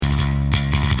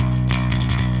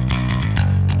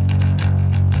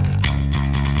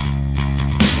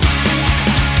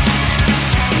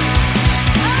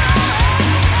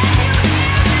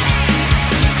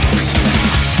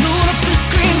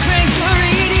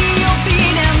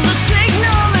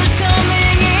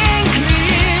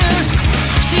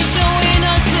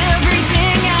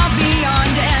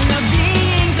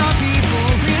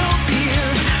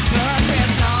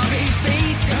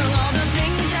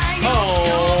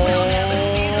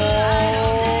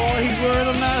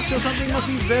something must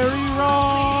be very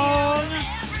wrong.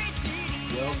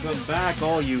 Welcome back,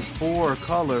 all you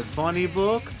four-color funny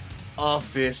book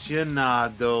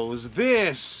aficionados.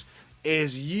 This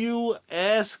is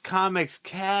USComics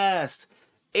Cast,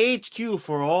 HQ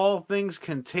for all things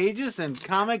contagious and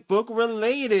comic book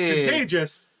related.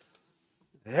 Contagious.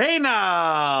 Hey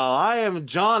now, I am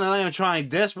John, and I am trying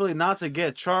desperately not to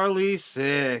get Charlie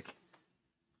sick.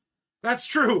 That's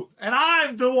true. And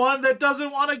I'm the one that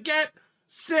doesn't want to get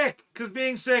sick, because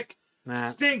being sick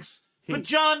stinks. But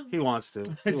John... He wants to.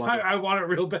 I want it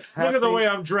real bad. Look at the way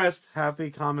I'm dressed. Happy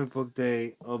Comic Book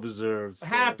Day observed. So.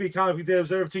 Happy Comic Book Day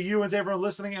observed to you and to everyone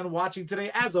listening and watching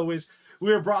today. As always,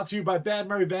 we are brought to you by Bad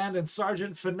Murray Band and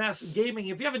Sergeant Finesse Gaming.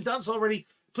 If you haven't done so already,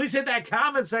 please hit that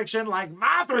comment section like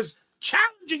Martha's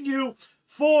challenging you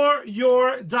for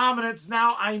your dominance.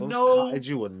 Now, I know...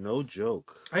 Kaiju are no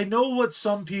joke. I know what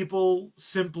some people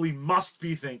simply must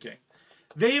be thinking.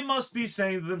 They must be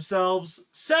saying to themselves,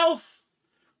 Self,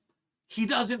 he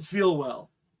doesn't feel well.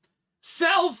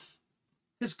 Self,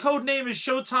 his code name is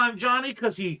Showtime Johnny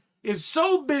because he is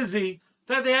so busy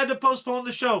that they had to postpone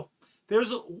the show.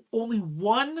 There's only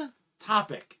one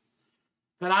topic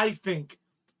that I think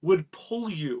would pull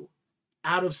you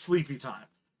out of sleepy time.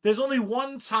 There's only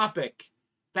one topic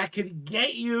that could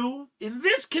get you in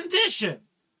this condition.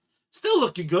 Still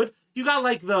looking good. You got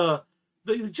like the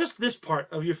just this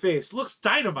part of your face looks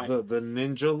dynamite. The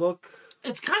ninja look.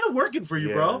 It's kind of working for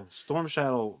you, bro. Storm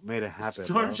Shadow made it happen.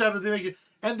 Storm Shadow did make it.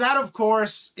 And that, of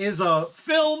course, is a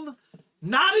film,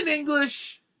 not in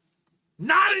English,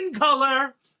 not in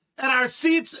color, and our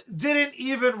seats didn't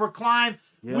even recline.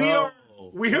 Yo,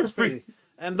 we are free.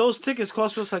 And those tickets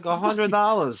cost us like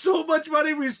 $100. So much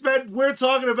money we spent. We're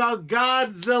talking about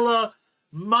Godzilla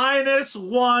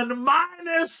 -1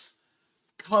 minus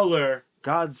color.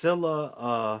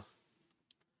 Godzilla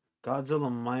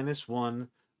 -1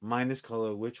 minus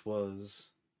color, which was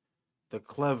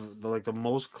the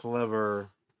most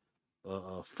clever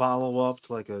follow-up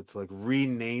to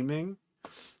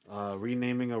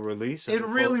renaming a release. It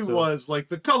really was like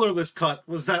the colorless cut.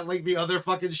 Was that like the other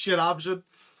fucking shit option?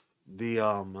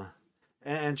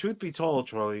 And truth be told,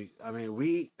 Charlie, I mean,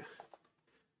 we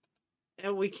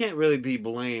can't really be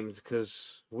blamed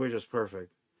because we're just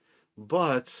perfect.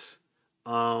 But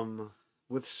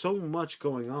with so much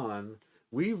going on,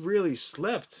 we really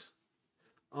slept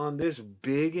on this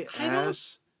big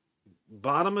ass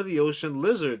bottom of the ocean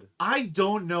lizard. I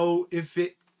don't know if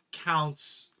it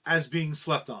counts as being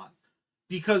slept on,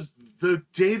 because the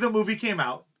day the movie came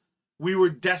out, we were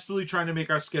desperately trying to make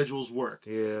our schedules work.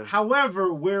 Yeah.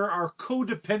 However, where our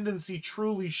codependency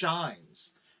truly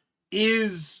shines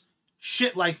is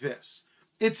shit like this.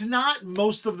 It's not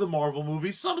most of the Marvel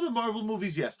movies. Some of the Marvel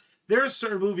movies, yes. There are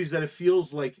certain movies that it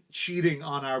feels like cheating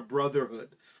on our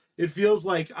brotherhood. It feels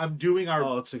like I'm doing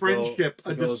our friendship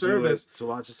a disservice. To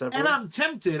watch a separate. And I'm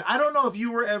tempted. I don't know if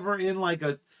you were ever in like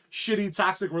a shitty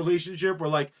toxic relationship where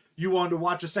like you wanted to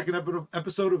watch a second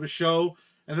episode of a show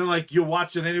and then like you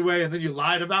watched it anyway and then you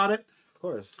lied about it. Of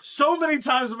course. So many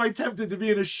times am I tempted to be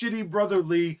in a shitty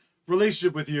brotherly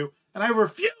relationship with you, and I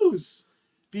refuse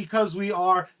because we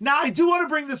are. Now, I do want to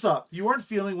bring this up. You weren't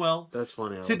feeling well. That's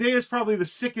funny. Alex. Today is probably the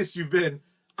sickest you've been.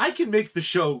 I can make the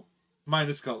show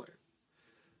minus color.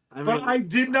 But I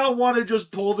did not want to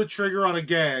just pull the trigger on a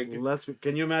gag.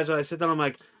 Can you imagine? I sit down, I'm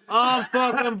like, I'm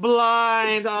fucking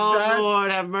blind. Oh,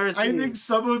 Lord, have mercy. I think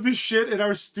some of the shit in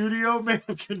our studio may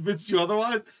have convinced you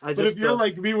otherwise. But if you're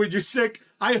like me when you're sick,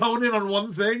 I hone in on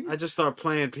one thing. I just start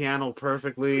playing piano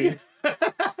perfectly.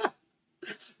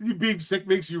 You being sick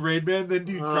makes you Rain Man, then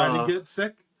do you try to get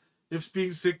sick? If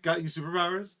being sick got you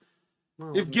superpowers?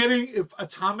 If an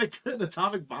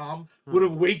atomic bomb would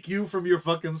have wake you from your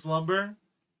fucking slumber?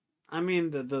 I mean,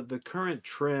 the current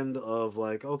trend of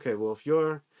like, okay, well,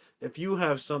 if you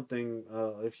have something,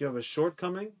 if you have a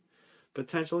shortcoming,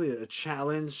 potentially a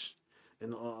challenge,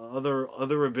 and other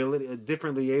ability,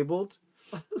 differently abled,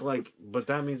 like, but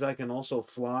that means I can also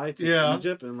fly to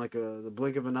Egypt in like the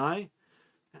blink of an eye.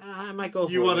 I might go.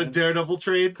 You want a daredevil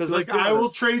trade? Because like I will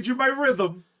trade you my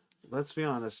rhythm. Let's be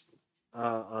honest.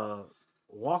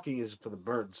 Walking is for the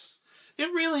birds.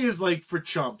 It really is like for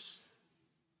chumps.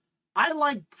 I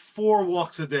like 4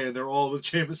 walks a day, and they're all with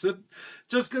Jameson,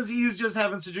 just because he's just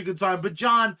having such a good time. But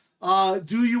John,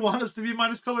 do you want us to be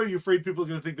minus color? Or are you afraid people are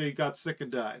going to think they got sick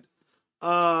and died? No,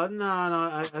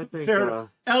 I think...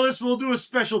 Ellis, we'll do a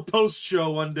special post show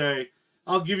one day.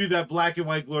 I'll give you that black and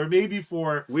white glory. Maybe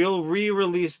for... We'll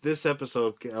re-release this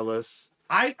episode, Ellis.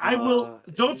 I will...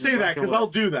 Don't say that, because I'll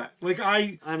do that. Like,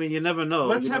 I mean, you never know.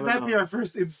 Let's have that be our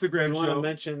first Instagram show. You want to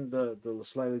mention the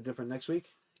slightly different next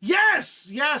week? Yes.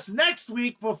 Next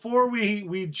week, before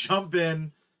we jump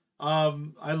in,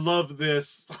 I love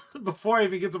this. Before I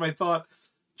even get to my thought,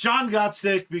 John got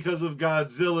sick because of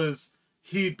Godzilla's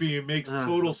heat beam. Makes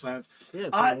total sense. Yeah,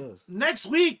 it totally is. Next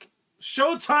week,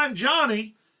 Showtime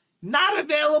Johnny, not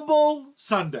available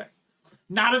Sunday.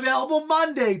 Not available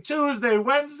Monday, Tuesday,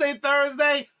 Wednesday,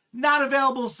 Thursday. Not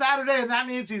available Saturday, and that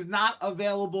means he's not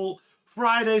available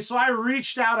Friday. So I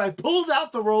reached out, I pulled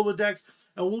out the Rolodex,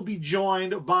 and we'll be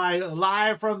joined by,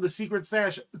 live from the Secret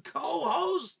Stash,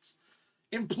 co-host,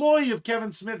 employee of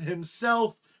Kevin Smith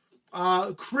himself,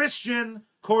 Christian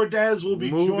Cortez will be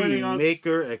joining us. Movie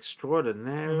maker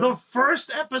extraordinaire. The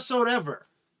first episode ever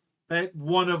that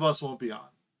one of us won't be on.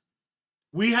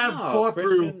 We have fought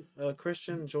through.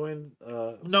 Christian joined.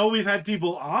 No, we've had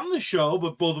people on the show,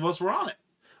 but both of us were on it.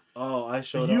 Oh, I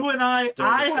showed you up. and I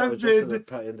have been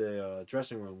in the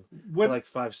dressing room for like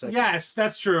 5 seconds. Yes,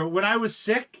 that's true. When I was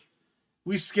sick,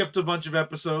 we skipped a bunch of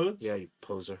episodes. Yeah, you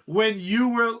poser. When you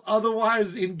were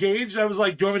otherwise engaged, I was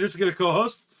like, "Do you want me just to get a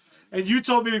co-host?" And you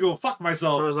told me to go fuck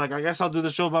myself. So I was like, I guess I'll do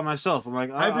the show by myself. I'm like,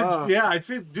 I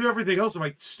do everything else in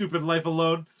my stupid life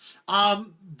alone.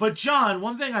 But John,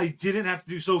 one thing I didn't have to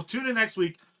do. So tune in next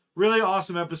week. Really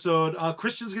awesome episode.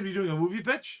 Christian's gonna be doing a movie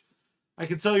pitch. I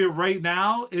can tell you right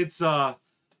now, it's gonna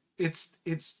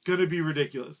be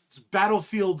ridiculous. It's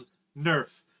Battlefield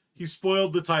Nerf. He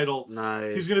spoiled the title.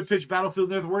 Nice. He's gonna pitch Battlefield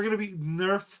Nerf.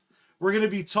 We're gonna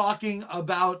be talking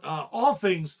about all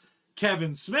things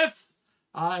Kevin Smith.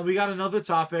 And we got another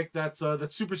topic that's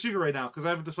super secret right now because I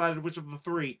haven't decided which of the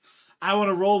three I want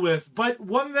to roll with. But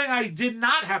one thing I did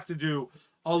not have to do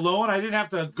alone, I didn't have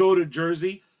to go to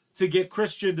Jersey to get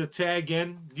Christian to tag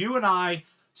in. You and I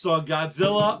saw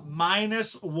Godzilla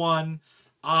 -1.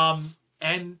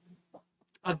 And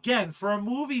again, for a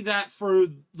movie that for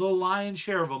the lion's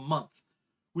share of a month,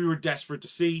 we were desperate to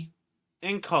see.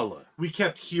 In color. We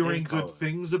kept hearing good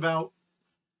things about.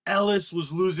 Ellis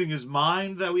was losing his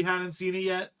mind that we hadn't seen it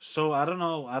yet. So I don't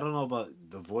know about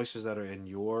the voices that are in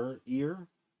your ear.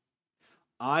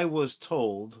 I was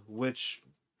told, which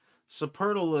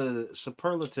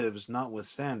superlatives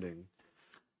notwithstanding,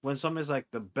 when somebody's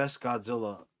like the best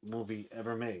Godzilla movie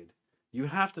ever made, you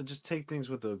have to just take things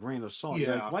with a grain of salt.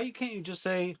 Yeah. Like, why can't you just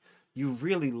say you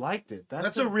really liked it?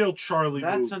 That's a real Charlie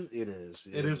move. It is.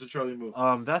 It is a Charlie move.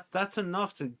 That's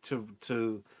enough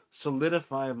to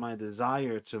solidify my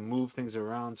desire to move things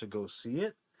around to go see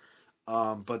it.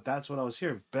 But that's what I was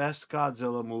hearing. Best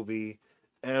Godzilla movie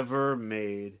ever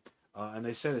made. And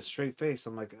they said it straight face.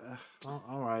 I'm like,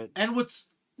 all right. And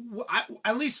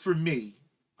at least for me,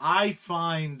 I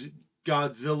find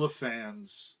Godzilla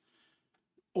fans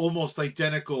almost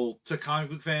identical to comic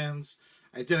book fans,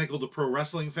 identical to pro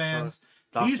wrestling fans.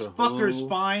 Sure. These fuckers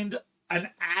find an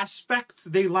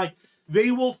aspect they like.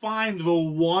 They will find the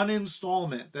one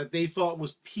installment that they thought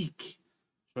was peak.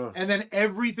 Sure. And then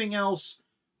everything else,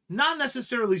 not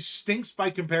necessarily stinks by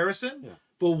comparison,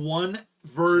 but one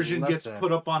version gets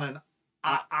put up on an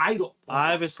idol.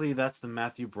 Obviously, that's the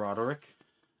Matthew Broderick,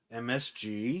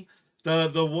 MSG.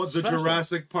 The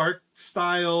Jurassic Park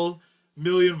style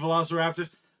million velociraptors.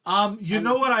 You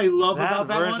know what I love about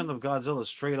that version one? of Godzilla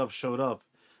straight up showed up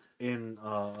in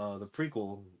the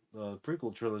prequel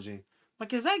trilogy.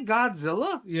 Like, is that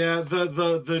Godzilla? Yeah,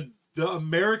 the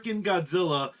American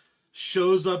Godzilla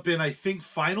shows up in, I think,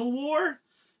 Final War,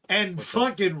 and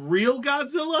fucking real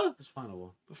Godzilla. It's Final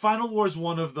War. Final War is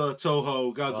one of the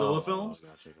Toho Godzilla films,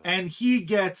 Gotcha. and he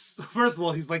gets, first of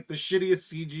all, he's like the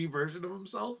shittiest CG version of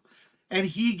himself, and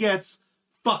he gets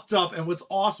fucked up. And what's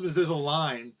awesome is there's a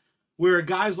line where a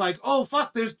guy's like, "Oh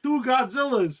fuck, there's 2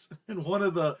 Godzillas," and one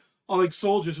of the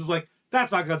soldiers is like,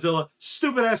 "That's not Godzilla.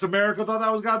 Stupid ass America thought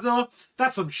that was Godzilla.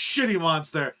 That's some shitty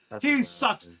monster. He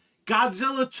sucks."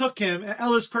 Godzilla took him. And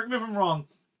Ellis, correct me if I'm wrong.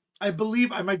 I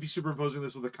believe I might be superimposing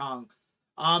this with a Kong.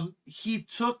 He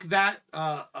took that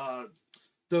the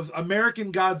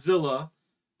American Godzilla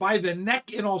by the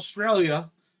neck in Australia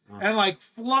and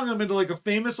flung him into a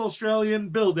famous Australian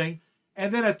building,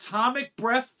 and then atomic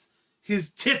breathed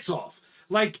his tits off.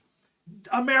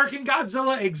 American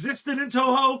Godzilla existed in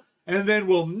Toho, and then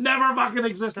will never fucking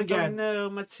exist again. No,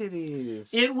 my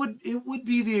titties. It would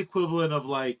be the equivalent of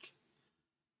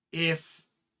if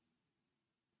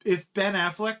Ben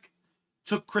Affleck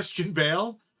took Christian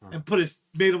Bale and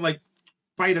made him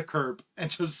bite a curb and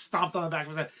just stomped on the back of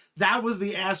his head. That was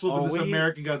the ass whooping this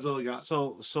American Godzilla got.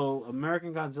 So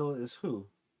American Godzilla is who?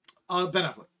 Ben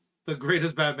Affleck, the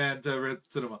greatest Batman to ever hit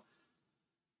cinema.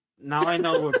 Now I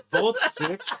know we're both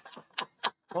sick.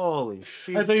 Holy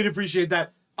shit! I thought you'd appreciate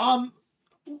that.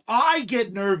 I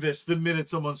get nervous the minute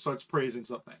someone starts praising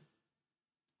something.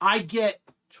 I get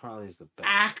Charlie's the best.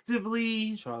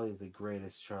 actively. Charlie's the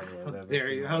greatest Charlie I've ever Dare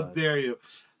seen. you? in my How life. dare you?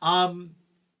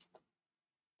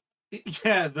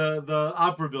 Yeah, the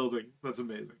opera building. That's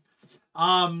amazing.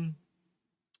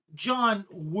 John,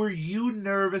 were you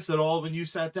nervous at all when you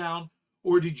sat down,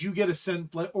 or did you get a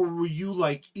sense, like, or were you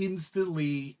like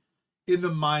instantly in the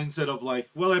mindset of like,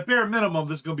 well, at bare minimum,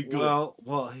 this is gonna be good?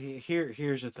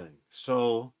 Here's the thing.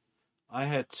 So, I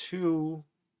had two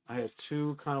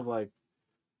kind of like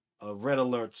red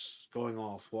alerts going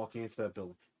off walking into that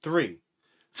building. Three.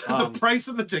 The price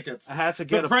of the tickets. I had to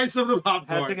get the price of the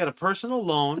popcorn. had to get a personal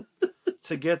loan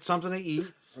to get something to eat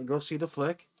and go see the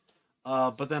flick.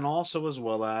 But then also as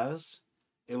well as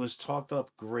it was talked up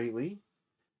greatly.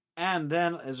 And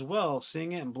then as well,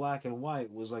 seeing it in black and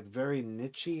white was like very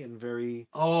nichey and very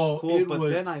cool. But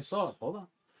then I thought, hold on.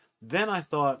 Then I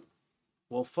thought,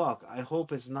 well, fuck. I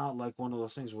hope it's not like one of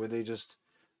those things where they just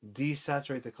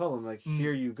desaturate the color and like,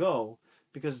 here you go.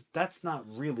 Because that's not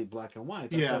really black and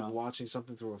white. That's like watching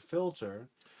something through a filter.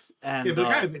 And yeah, but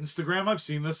I have Instagram. I've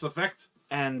seen this effect.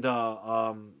 And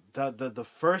the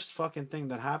first fucking thing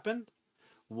that happened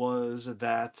was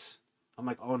that I'm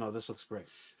like, oh no, this looks great.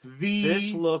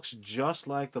 This looks just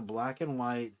like the black and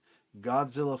white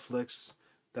Godzilla flicks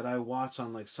that I watch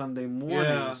on like Sunday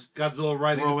mornings. Yeah, Godzilla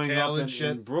riding his tail and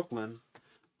shit in Brooklyn.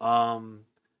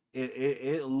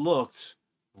 It looked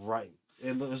right.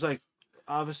 It was like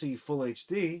obviously full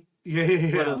HD.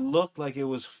 Yeah. But it looked like it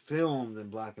was filmed in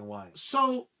black and white.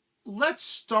 So let's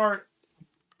start.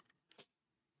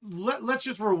 Let's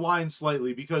just rewind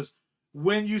slightly, because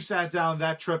when you sat down,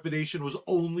 that trepidation was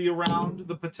only around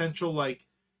the potential like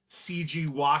CG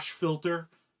wash filter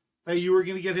that you were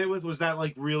gonna get hit with. Was that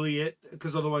like really it?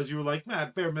 Because otherwise you were like,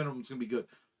 man, bare minimum it's gonna be good.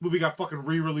 Movie got fucking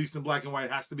re-released in black and white.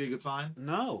 It has to be a good sign.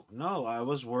 No, I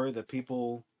was worried that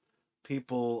people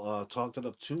talked it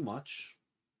up too much,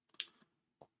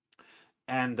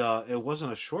 and it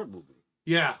wasn't a short movie.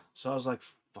 Yeah. So I was like,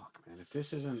 fuck, man, if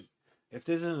this is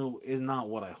not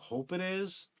what I hope it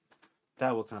is,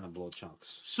 that would kind of blow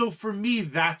chunks. So for me,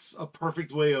 that's a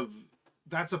perfect way of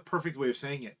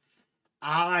saying it.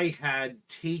 I had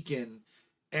taken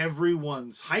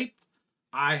everyone's hype.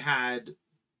 I had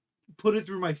put it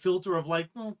through my filter of like,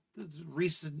 well, it's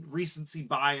recency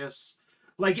bias.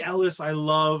 Like Ellis, I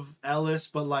love Ellis,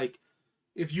 but like,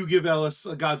 if you give Ellis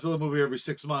a Godzilla movie every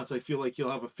 6 months, I feel like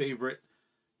he'll have a favorite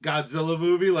Godzilla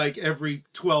movie like every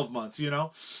 12 months, you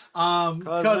know?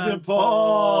 Cousin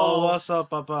Paul. What's up,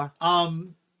 Papa?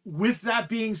 With that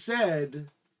being said,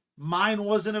 mine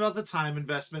wasn't about the time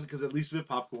investment, because at least with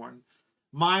popcorn.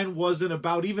 Mine wasn't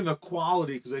about even the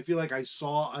quality, because I feel like I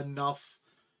saw enough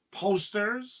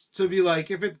posters to be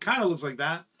like, if it kind of looks like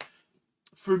that.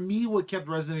 For me, what kept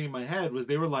resonating in my head was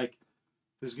they were like,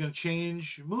 this is going to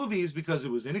change movies because it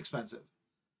was inexpensive.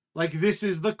 Like, this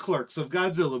is the Clerks of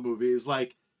Godzilla movies.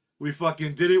 Like, we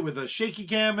fucking did it with a shaky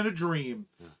cam and a dream.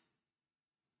 Yeah.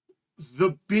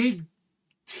 The big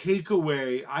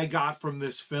takeaway I got from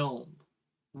this film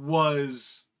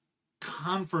was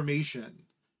confirmation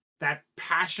that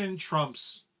passion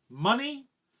trumps money,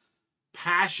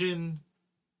 passion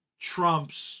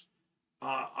trumps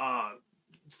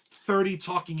 30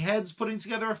 talking heads putting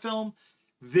together a film.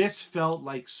 This felt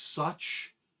like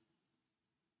such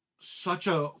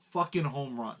a fucking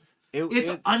home run.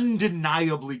 It's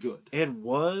undeniably good. It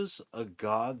was a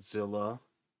Godzilla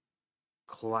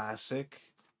classic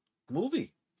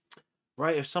movie.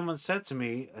 Right? If someone said to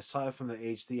me, aside from the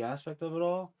HD aspect of it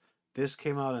all, this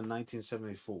came out in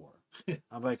 1974.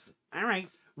 I'm like, all right.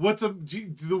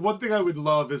 The one thing I would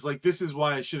love is like, this is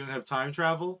why I shouldn't have time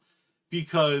travel,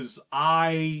 because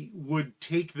I would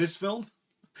take this film,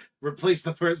 replace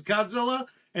the first Godzilla,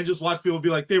 and just watch people be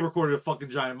like, they recorded a fucking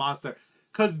giant monster.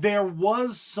 Because there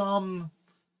was some,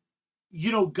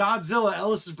 Godzilla,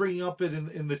 Ellis is bringing up it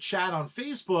in the chat on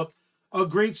Facebook, a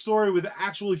great story with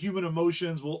actual human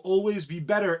emotions will always be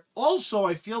better. Also,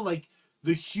 I feel like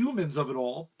the humans of it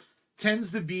all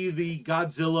tends to be the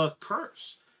Godzilla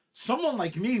curse. Someone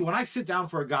like me, when I sit down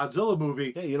for a Godzilla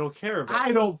movie, you don't care about it.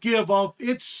 I don't give up.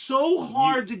 It's so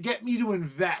hard to get me to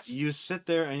invest. You sit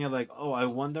there and you're like, oh, I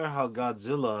wonder how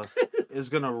Godzilla is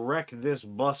going to wreck this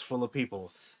bus full of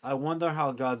people. I wonder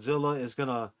how Godzilla is going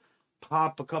to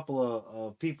pop a couple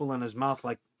of people in his mouth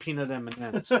like peanut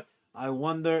M&Ms. I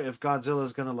wonder if Godzilla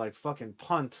is going to like fucking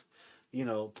punt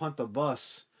the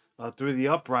bus through the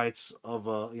uprights of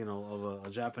a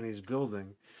Japanese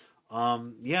building.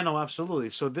 Absolutely.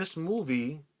 So this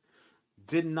movie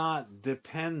did not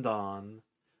depend on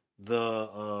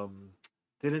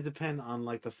didn't depend on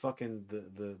like the fucking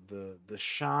the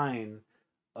shine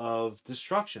of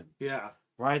destruction. Yeah.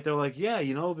 Right? They're like,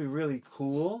 it'd be really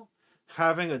cool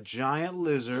having a giant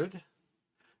lizard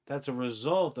that's a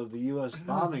result of the U.S.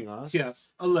 bombing us.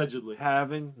 Yes, allegedly.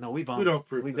 We bombed. We don't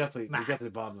prove we that. definitely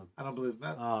bombed them. I don't believe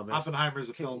that. Oh, man. Oppenheimer's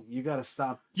a film. You gotta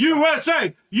stop.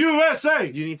 USA! USA!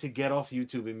 You need to get off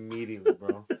YouTube immediately,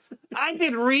 bro. I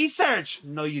did research.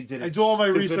 No, you didn't. I do all my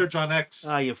research on X.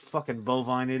 Ah, you fucking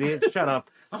bovine idiot. Shut up.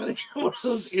 I'm gonna get one of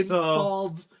those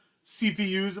installed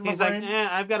CPUs in my brain. He's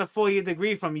like, I've got a 4-year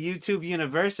degree from YouTube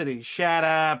University. Shut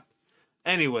up.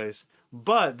 Anyways,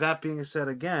 but that being said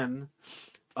again,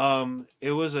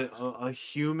 it was a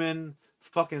human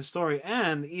fucking story.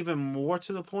 And even more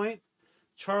to the point,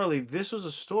 Charlie, this was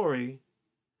a story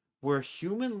where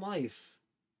human life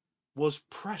was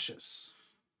precious.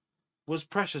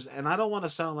 And I don't want to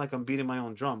sound like I'm beating my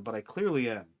own drum, but I clearly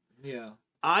am. Yeah.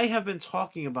 I have been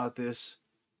talking about this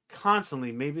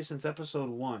constantly, maybe since episode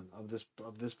 1 of this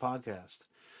podcast.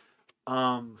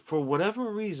 For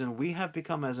whatever reason, we have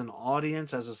become, as an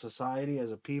audience, as a society,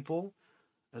 as a people,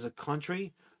 as a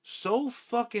country, so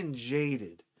fucking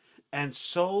jaded, and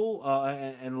so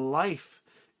and life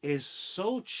is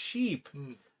so cheap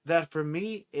that for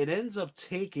me it ends up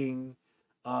taking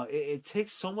it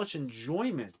takes so much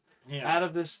enjoyment out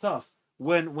of this stuff.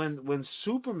 When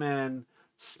Superman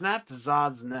snapped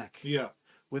Zod's neck,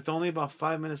 with only about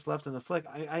 5 minutes left in the flick,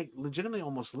 I legitimately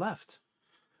almost left.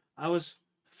 I was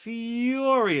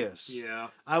furious. Yeah.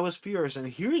 I was furious. And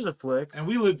here's a flick. And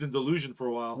we lived in delusion for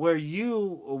a while. Where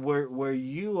you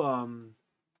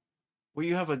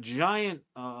have a giant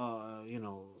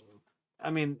I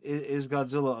mean, is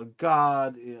Godzilla a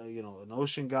god? An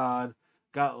ocean god?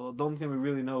 The only thing we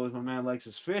really know is my man likes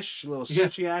his fish, a little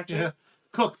sushi action. Yeah.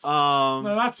 Cooked. No,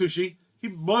 not sushi. He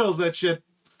boils that shit.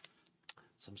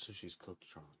 Some sushi's cooked,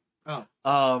 Tron. Oh.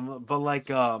 But like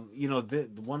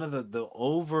one of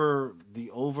the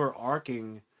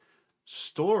overarching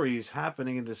stories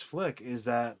happening in this flick is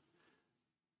that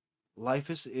life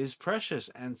is precious,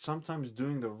 and sometimes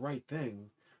doing the right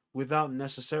thing without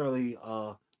necessarily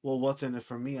what's in it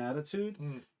for me attitude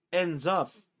ends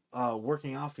up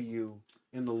working out for you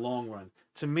in the long run.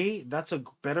 To me, that's a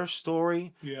better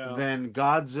story than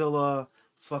Godzilla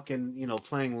fucking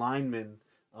playing lineman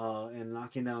and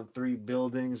knocking down 3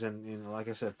 buildings and like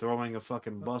I said, throwing a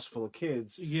fucking bus full of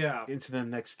kids into the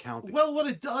next county. Well, what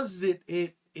it does is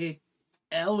it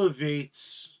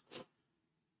elevates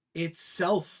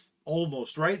itself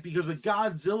almost, right? Because a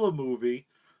Godzilla movie,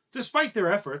 despite their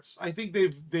efforts, I think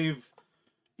they've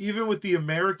even with the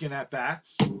American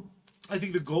at-bats, I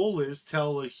think the goal is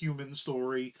tell a human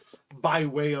story by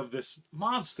way of this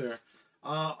monster.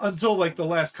 Until like the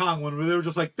last Kong one, where they were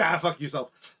just like, fuck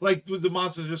yourself. Like the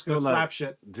monster's just gonna slap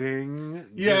shit. Ding.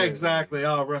 Yeah, exactly.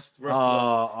 Oh, rest. We'll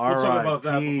talk about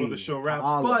that before the show wraps.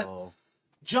 But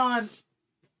John,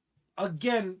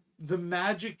 again, the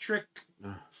magic trick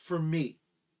for me,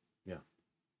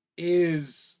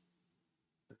 is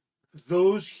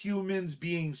those humans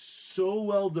being so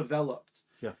well developed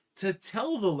to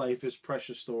tell the life is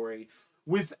precious story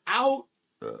without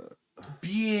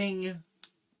being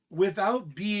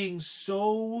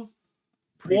so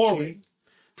boring,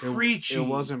 preachy. It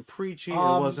wasn't preachy. It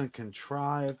wasn't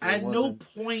contrived. At no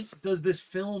point does this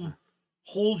film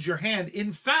hold your hand.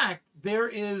 In fact, there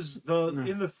is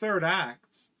in the third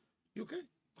act. You okay?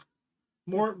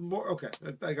 More. Okay,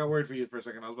 I got worried for you for a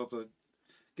second. I was about to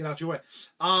get out your way.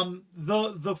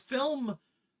 The film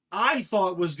I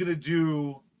thought was gonna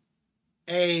do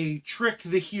a trick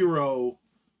the hero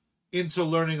into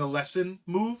learning a lesson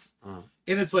move.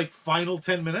 In its like final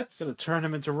 10 minutes. Gonna turn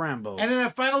him into Rambo. And in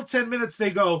that final 10 minutes they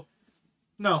go,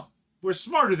 no, we're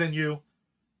smarter than you.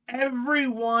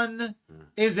 Everyone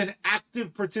is an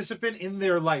active participant in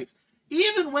their life.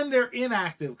 Even when they're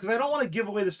inactive. Because I don't want to give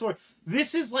away the story.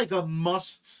 This is like a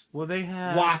must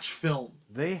watch film.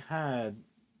 They had,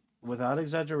 without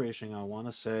exaggeration, I want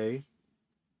to say,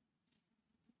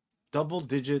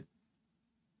 double-digit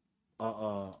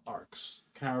arcs.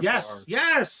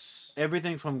 Yes.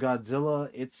 Everything from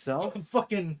Godzilla itself,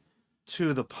 fucking,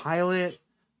 to the pilot,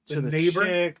 to the neighbor,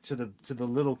 chick, to the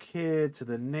little kid, to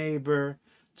the neighbor,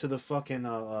 to the fucking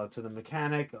to the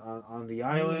mechanic on the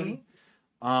island.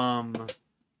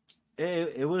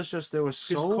 It was just, there was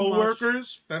so his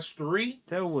co-workers. That's 3.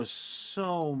 There was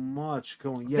so much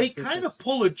going. They kind of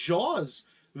pull a Jaws.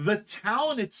 The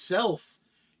town itself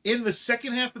in the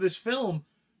second half of this film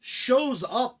shows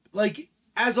up like.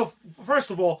 First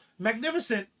of all,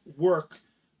 magnificent work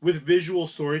with visual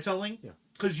storytelling,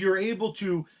 because you're able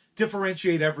to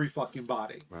differentiate every fucking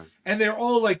body. Right. And they're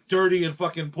all like dirty and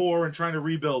fucking poor and trying to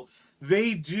rebuild.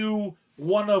 They do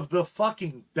one of the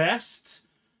fucking best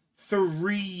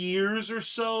 3 years or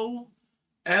so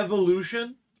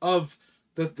evolution of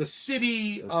the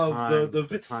city The of time, the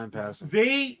the time passing.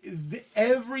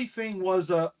 everything was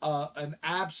an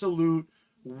absolute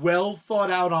well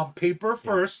thought out on paper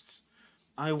first,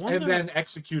 I and wonder then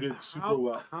executed super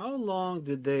well. how long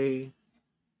did they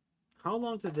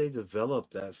develop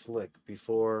that flick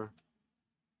before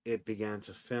it began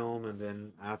to film, and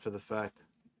then after the fact,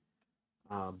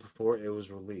 before it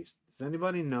was released? Does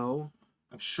anybody know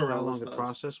I'm sure how long Ellis the does.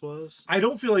 process was? I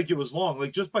don't feel like it was long.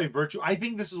 Like, just by virtue, I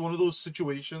think this is one of those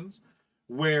situations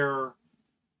where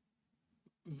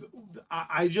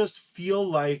I just feel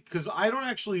like, because I don't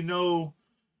actually know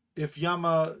if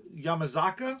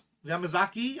Yamazaki,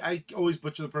 I always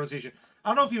butcher the pronunciation. I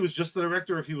don't know if he was just the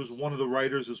director or if he was one of the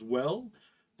writers as well.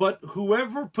 But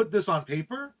whoever put this on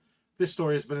paper, this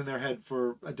story has been in their head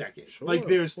for a decade. Sure, like,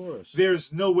 of course.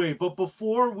 there's no way. But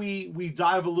before we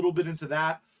dive a little bit into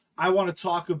that, I want to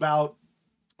talk about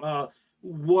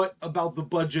what about the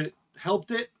budget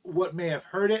helped it, what may have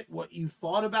hurt it, what you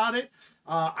thought about it.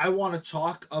 I want to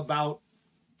talk about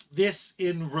this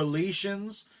in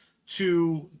relations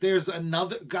to, there's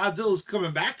another Godzilla's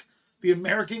coming back. The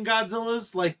American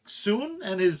Godzilla's like soon,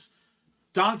 and his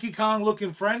Donkey Kong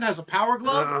looking friend has a power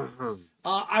glove.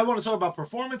 I want to talk about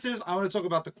performances. I want to talk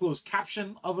about the closed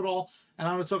caption of it all, and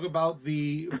I want to talk about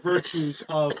the virtues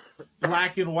of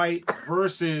black and white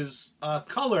versus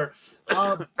color.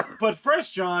 But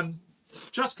first, John,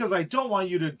 just because I don't want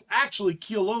you to actually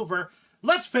keel over,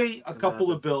 let's pay a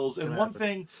couple of bills. And one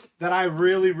thing that I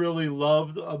really, really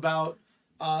loved about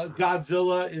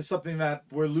Godzilla is something that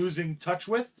we're losing touch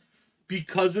with.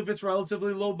 Because of its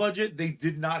relatively low budget, they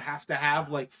did not have to have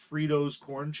like Fritos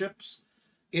corn chips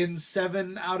in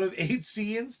 7 out of 8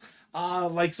 scenes.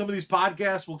 Like some of these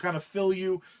podcasts will kind of fill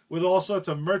you with all sorts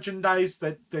of merchandise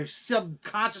that they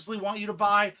subconsciously want you to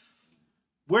buy.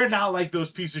 We're not like those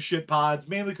piece of shit pods,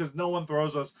 mainly because no one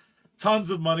throws us tons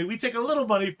of money. We take a little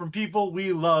money from people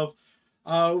we love.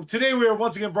 Today we are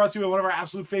once again brought to you by one of our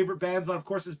absolute favorite bands, and of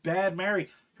course is Bad Mary.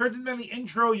 Heard them in the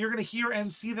intro. You're going to hear and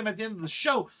see them at the end of the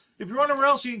show. If you're wondering where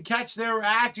else you can catch their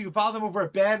act, you can follow them over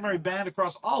at Bad Mary Band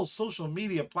across all social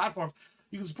media platforms.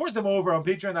 You can support them over on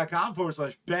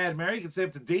patreon.com/Bad Mary. You can stay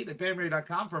up to date at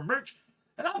badmary.com for merch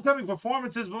and upcoming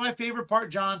performances. But my favorite part,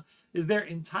 John, is their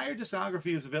entire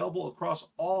discography is available across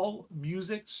all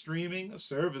music streaming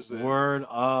services. Word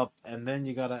up. And then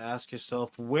you got to ask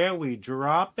yourself where we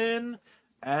dropping.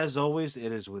 As always,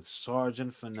 it is with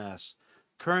Sergeant Finesse.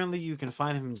 Currently, you can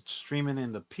find him streaming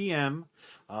in the PM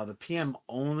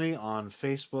only on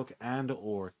Facebook and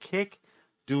or Kick,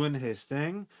 doing his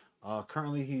thing.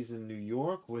 Currently, he's in New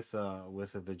York with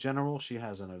the General. She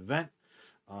has an event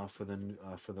for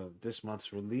the this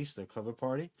month's release, their cover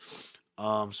party.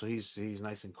 So he's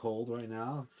nice and cold right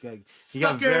now. He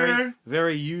got very,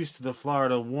 very used to the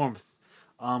Florida warmth.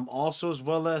 Also, as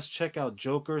well as check out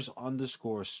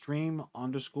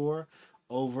Jokers_stream_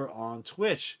 over on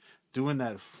Twitch, doing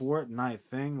that Fortnite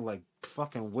thing like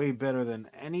fucking way better than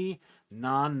any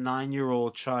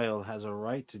non-9-year-old child has a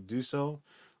right to do so.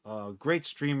 Great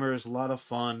streamers, a lot of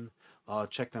fun.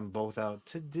 Check them both out.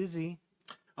 To Dizzy.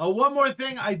 One more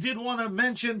thing I did want to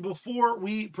mention before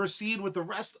we proceed with the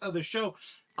rest of the show.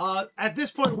 At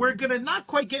this point, we're going to not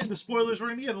quite get into spoilers. We're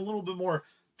going to get a little bit more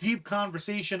deep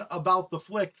conversation about the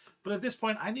flick. But at this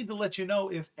point, I need to let you know,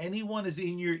 if anyone is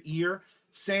in your ear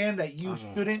saying that you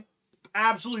shouldn't,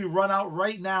 absolutely run out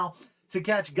right now to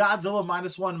catch Godzilla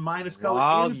 -1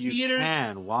 Color in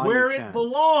theaters where it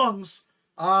belongs.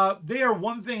 They are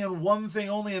one thing and one thing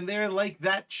only, and they're like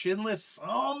that chinless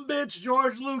bitch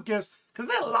George Lucas, because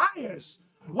they're liars.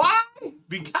 Why?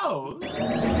 Because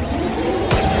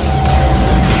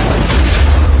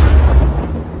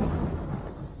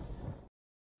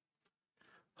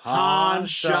Han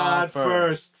shot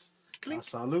first.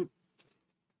 Salute.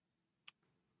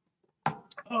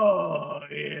 Oh,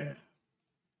 yeah.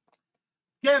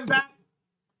 Getting back.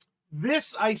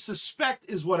 This, I suspect,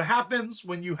 is what happens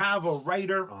when you have a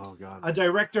writer, a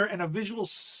director, and a visual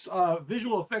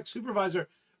effects supervisor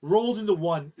rolled into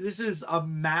one. This is a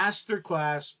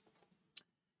masterclass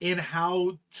in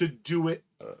how to do it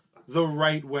the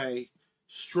right way.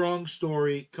 Strong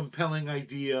story, compelling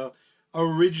idea,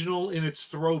 original in its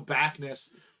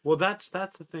throwbackness. Well, that's the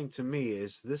thing to me,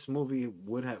 is this movie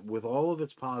would have, with all of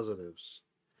its positives,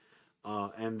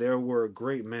 and there were a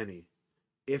great many,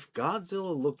 if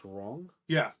Godzilla looked wrong,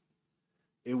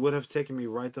 it would have taken me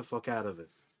right the fuck out of it.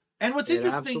 And what's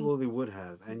interesting, it absolutely would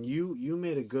have. And you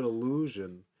made a good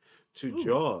allusion to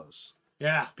Jaws.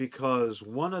 Yeah. Because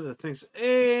one of the things,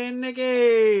 hey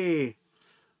Nikki,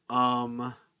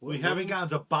 we haven't gotten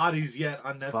to Bodies yet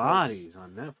on Netflix. Bodies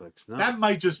on Netflix. No. That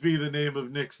might just be the name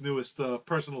of Nick's newest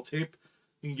personal tape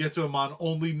You can get to him on That's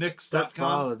onlynix.com.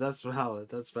 valid. That's valid.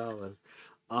 That's valid.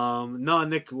 No,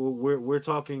 Nick, we're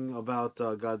talking about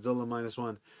Godzilla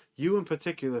 -1. You in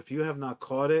particular, if you have not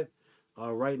caught it,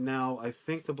 right now, I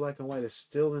think the black and white is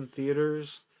still in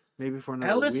theaters, maybe for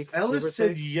another week. Ellis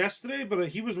said yesterday, but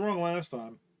he was wrong last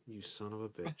time. You son of a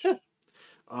bitch.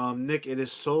 Nick, it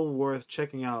is so worth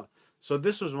checking out. So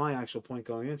this was my actual point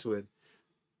going into it.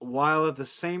 While at the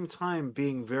same time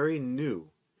being very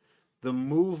new, the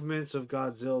movements of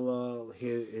Godzilla,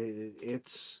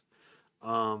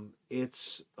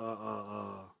 its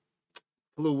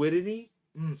fluidity,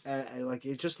 like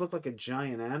it just looked like a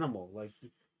giant animal. Like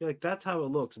you're like that's how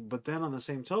it looks. But then on the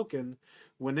same token,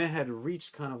 when it had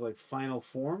reached kind of like final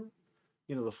form,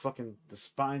 the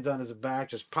spines on his back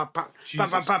just pop pop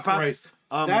Jesus pop pop pop. Christ.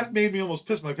 That made me almost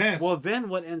piss my pants. Well, then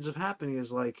what ends up happening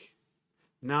is like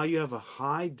now you have a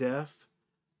high def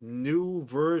new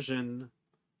version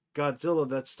Godzilla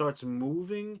that starts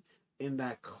moving in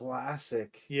that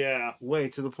classic way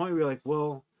to the point where you're like,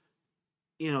 well,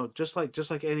 just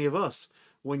like any of us,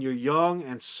 when you're young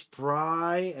and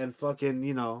spry and fucking,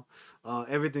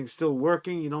 everything's still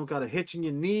working, you don't got a hitch in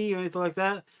your knee or anything like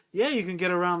that. Yeah, you can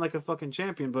get around like a fucking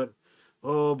champion, but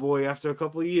oh boy, after a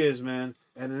couple of years, man,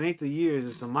 and it ain't the years,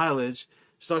 it's the mileage,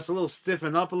 starts a little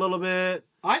stiffen up a little bit.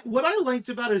 What I liked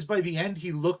about it is by the end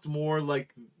he looked more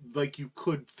like you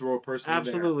could throw a person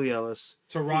Absolutely, in there. Ellis.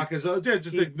 To rock his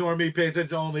ignore me, pay attention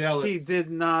to only Ellis. He did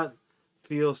not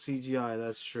feel CGI,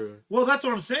 that's true. Well, that's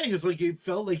what I'm saying, is like it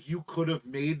felt like you could have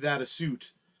made that a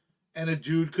suit and a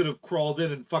dude could have crawled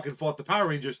in and fucking fought the Power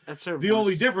Rangers. The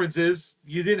only difference is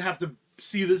you didn't have to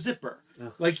see the zipper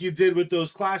like you did with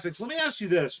those classics. Let me ask you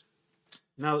this.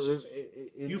 Now,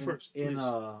 you first. In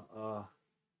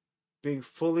being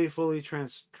fully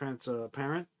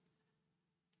transparent,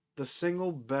 the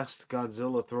single best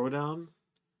Godzilla throwdown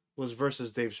was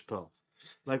versus Dave Chappelle.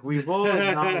 Like we've all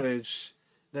acknowledged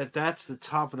that that's the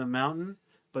top of the mountain,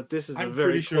 but this is I'm a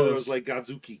very pretty sure it was like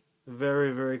Godzuki.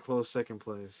 Very, very close second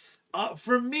place.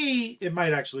 For me, it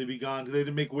might actually be gone. They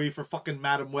didn't make way for fucking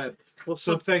Madam Web. Well,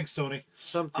 so thanks, Sony.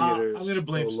 Some theaters. I'm going to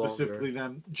blame specifically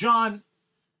them. John,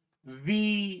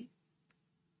 the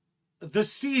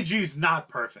CG's not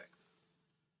perfect.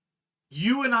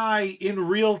 You and I, in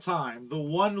real time, the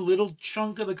one little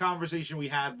chunk of the conversation we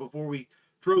had before we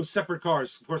drove separate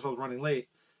cars, of course I was running late,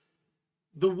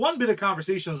 the one bit of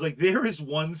conversation is like, there is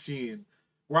one scene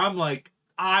where I'm like,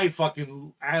 I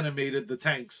fucking animated the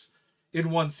tanks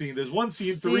in one scene. There's one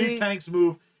scene, 3 tanks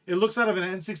move. It looks out of an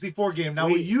N64 game. Now,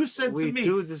 what you said to me,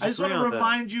 I just want to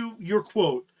remind you your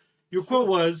quote. Your quote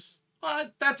was,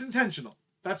 that's intentional.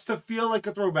 That's to feel like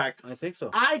a throwback. I think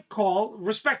so.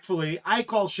 Respectfully, I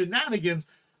call shenanigans.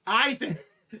 I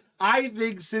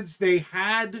think since they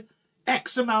had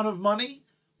X amount of money,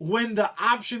 when the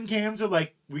option came to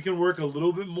like, we can work a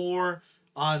little bit more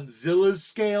on Zilla's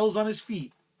scales on his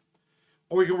feet,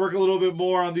 or we can work a little bit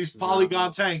more on these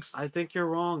polygon tanks. I think you're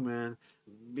wrong, man.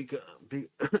 Do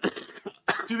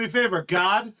me a favor,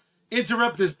 God,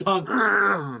 interrupt this punk.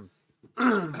 I'll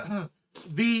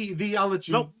let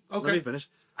you. Nope. Okay. Let me finish.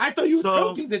 I thought you were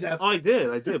joking to death. Oh, I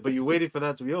did. But you waited for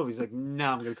that to be over. He's like,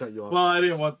 nah, I'm going to cut you off. Well, I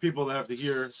didn't want people to have to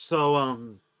hear.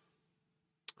 So,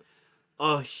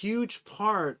 a huge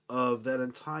part of that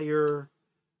entire,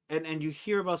 and you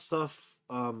hear about stuff,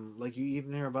 like you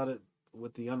even hear about it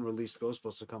with the unreleased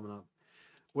Ghostbuster coming up,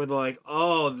 where they're like,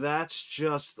 oh, that's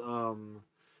just,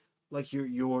 like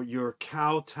you're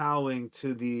kowtowing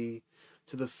to the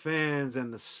fans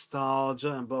and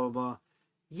nostalgia and blah, blah, blah.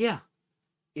 Yeah.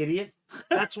 Idiot.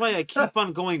 That's why I keep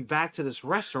on going back to this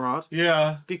restaurant.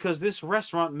 Yeah. Because this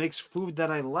restaurant makes food that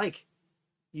I like.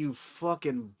 You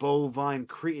fucking bovine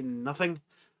cretin nothing.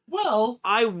 Well,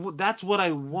 that's what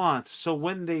I want. So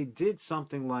when they did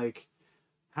something like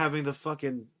having the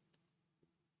fucking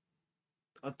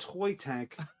a toy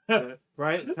tank,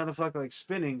 right? Kind of like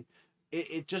spinning,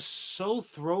 it just so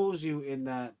throws you in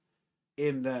that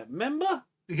remember?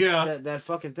 Yeah. That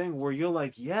fucking thing where you're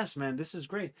like, yes, man, this is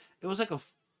great. It was like a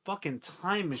fucking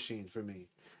time machine for me.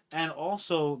 And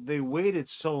also they waited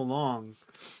so long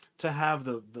to have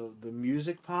the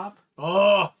music pop.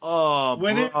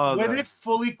 When it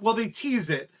fully, well, they tease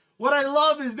it. What I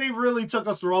love is they really took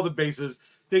us through all the bases.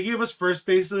 They gave us first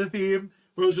base of the theme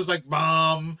where it was just like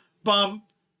bum bum,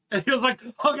 and he was like,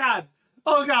 oh god,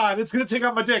 it's gonna take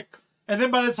out my dick. And then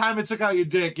by the time it took out your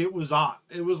dick, it was on.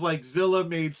 It was like Zilla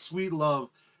made sweet love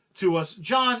to us.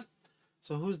 John.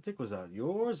 So whose dick was out?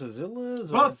 Yours or Zilla's?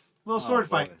 Both. Little sword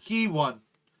fight. He won.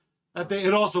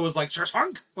 It also was like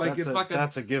like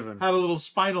that's a given. Had a little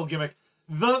spinal gimmick.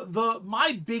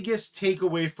 My biggest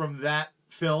takeaway from that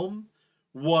film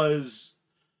was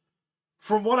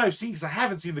from what I've seen, because I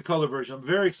haven't seen the color version, I'm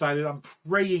very excited. I'm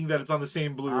praying that it's on the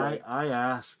same Blu-ray. I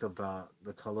asked about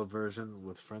the color version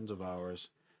with friends of ours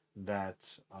that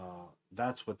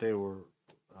that's what they were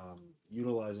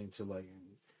utilizing to like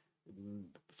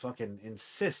fucking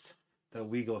insist that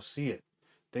we go see it.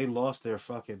 They lost their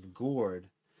fucking gourd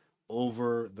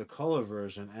over the color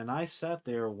version, and I sat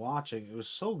there watching. It was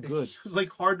so good. It was like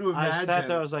hard to imagine. I sat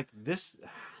there. I was like, "This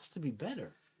has to be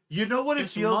better." You know what it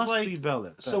This feels must like? be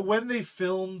better. So when they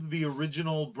filmed the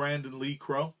original Brandon Lee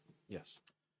Crow, Yes,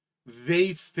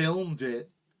 they filmed it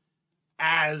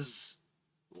as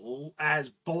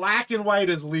black and white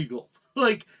as legal.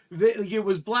 Like it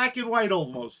was black and white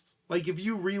almost. Like if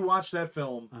you rewatch that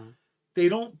film, they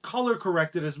don't color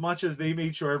correct it as much as they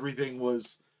made sure everything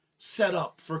was set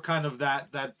up for kind of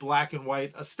that black and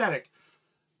white aesthetic.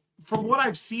 From what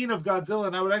I've seen of Godzilla,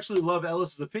 and I would actually love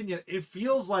Ellis's opinion, it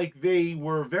feels like they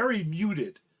were very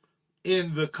muted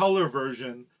in the color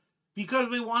version because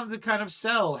they wanted to kind of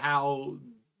sell how,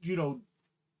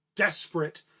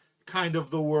 desperate kind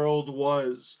of the world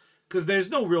was. Because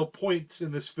there's no real point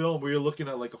in this film where you're looking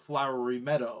at like a flowery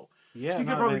meadow. yeah, So you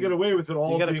can probably get away with it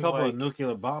all. You get a being couple like, of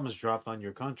nuclear bombs dropped on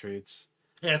your country.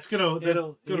 It's gonna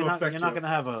affect you're not you. gonna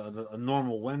have a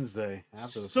normal Wednesday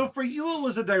after the So fact. for you, it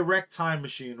was a direct time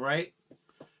machine, right?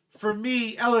 For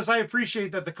me, Ellis, I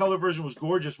appreciate that the color version was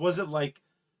gorgeous. Was it like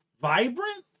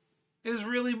vibrant? Is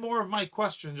really more of my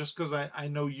question, just because I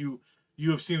know you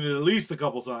have seen it at least a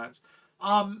couple times.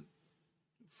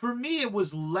 For me, it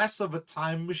was less of a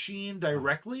time machine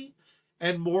directly,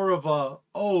 and more of a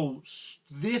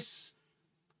this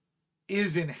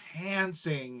is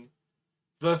enhancing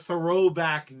the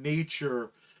throwback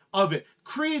nature of it.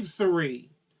 Creed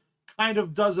 3 kind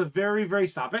of does a very, very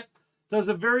does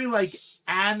a very like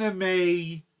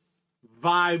anime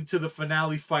vibe to the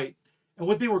finale fight. And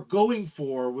what they were going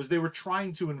for was they were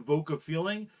trying to invoke a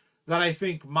feeling that I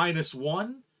think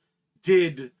 -1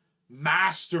 did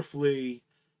masterfully,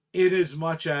 in as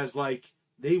much as like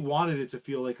they wanted it to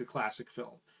feel like a classic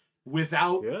film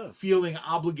without feeling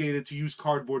obligated to use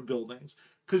cardboard buildings.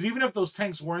 Because even if those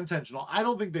tanks were intentional, I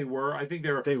don't think they were. I think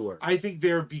they were. I think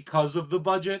they're because of the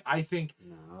budget. I think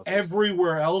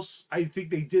everywhere else, I think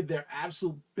they did their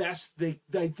absolute best. I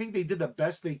think they did the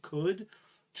best they could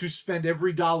to spend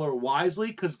every dollar wisely.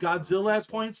 Because Godzilla at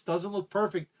points doesn't look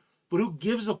perfect, but who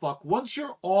gives a fuck? Once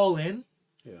you're all in,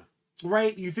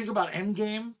 right? You think about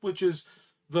Endgame, which is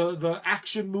the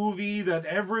action movie that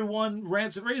everyone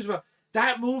rants and raves about.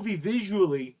 That movie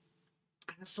visually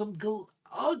has some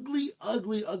ugly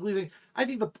thing. I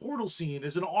think the portal scene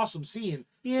is an awesome scene.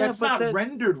 Yeah, that's not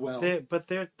rendered well.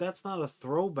 That's not a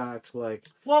throwback to like.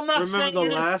 Well, I'm not saying the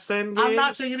last Endgame. I'm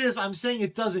not saying it is. I'm saying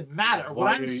it doesn't matter. What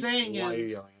I'm saying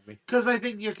is because I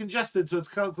think you're congested, so it's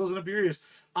kind of closing up your ears.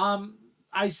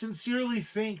 I sincerely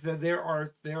think that there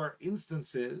are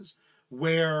instances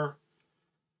where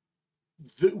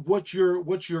what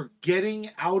you're getting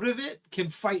out of it can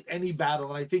fight any battle,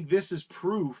 and I think this is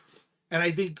proof. And I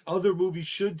think other movies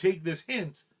should take this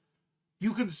hint.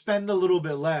 You can spend a little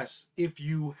bit less if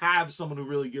you have someone who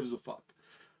really gives a fuck.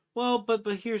 Well, but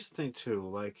here's the thing too.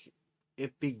 Like,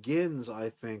 it begins, I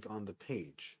think, on the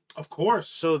page. Of course.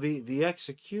 So the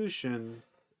execution,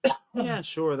 yeah,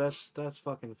 sure, that's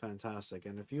fucking fantastic.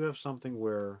 And if you have something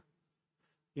where,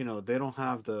 they don't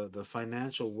have the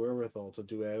financial wherewithal to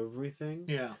do everything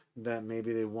that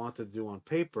maybe they want to do on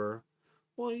paper.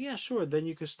 Well, yeah, sure. Then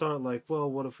you could start like,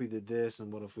 well, what if we did this,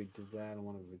 and what if we did that, and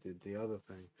what if we did the other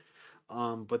thing?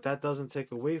 But that doesn't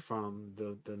take away from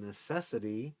the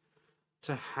necessity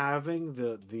to having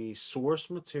the source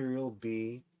material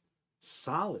be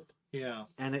solid. Yeah.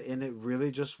 And it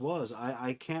really just was.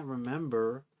 I can't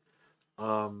remember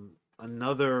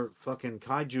another fucking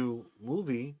kaiju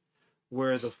movie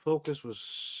where the focus was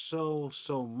so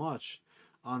much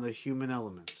on the human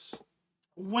elements.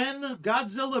 When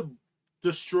Godzilla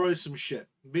destroys some shit,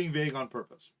 being vague on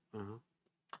purpose.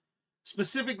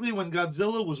 Specifically when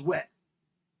Godzilla was wet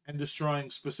and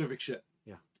destroying specific shit.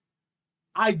 Yeah.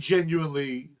 I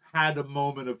genuinely had a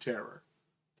moment of terror.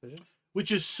 Did you?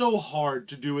 Which is so hard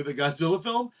to do with a Godzilla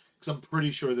film, because I'm pretty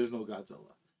sure there's no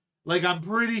Godzilla. Like, I'm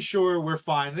pretty sure we're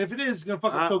fine. And if it is, it's going to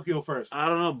fuck up Tokyo first. I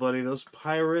don't know, buddy. Those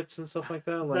pirates and stuff like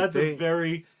that. Like That's a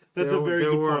very good point.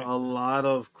 There were a lot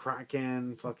of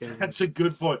Kraken fucking... That's a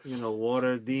good point.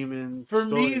 Water demon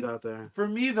stories out there. For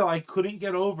me, though, I couldn't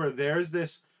get over. There's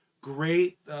this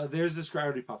great... I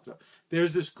already popped up.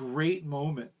 There's this great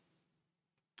moment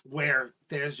where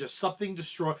there's just something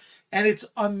destroyed. And it's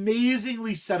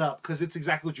amazingly set up, because it's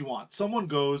exactly what you want. Someone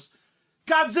goes,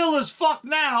 Godzilla's fucked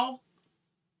now.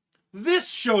 This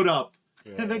showed up.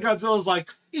 Yeah. And then Godzilla's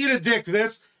like, eat a dick,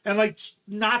 this. and like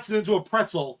knocks it into a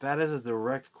pretzel. That is a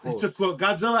direct quote. It's a quote.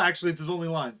 Godzilla, actually, it's his only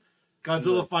line.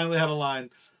 Godzilla finally had a line.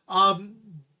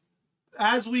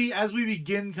 As we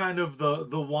begin kind of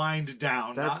the wind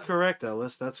down. That's correct,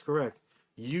 Ellis. That's correct.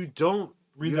 You don't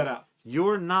read that out.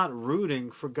 You're not rooting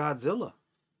for Godzilla.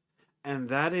 And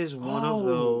that is one of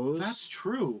those. That's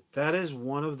true. That is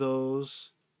one of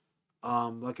those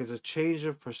like it's a change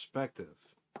of perspective,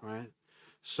 right?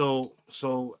 So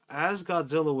as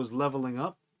Godzilla was leveling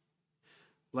up,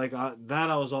 like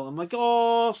I'm like,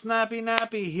 oh, snappy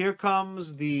nappy, here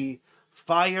comes the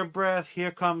fire breath,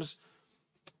 here comes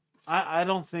I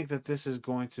don't think that this is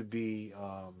going to be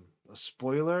a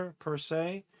spoiler per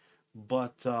se,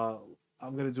 but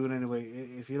I'm gonna do it anyway.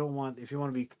 If you want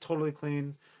to be totally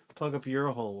clean, plug up your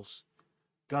holes.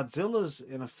 Godzilla's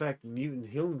in effect mutant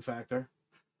healing factor.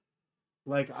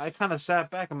 Like I kind of sat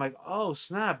back. I'm like, oh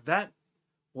snap! That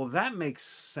makes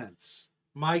sense.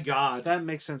 My God, that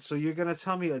makes sense. So you're gonna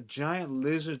tell me a giant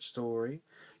lizard story.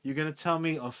 You're gonna tell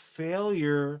me a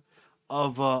failure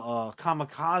of a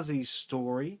kamikaze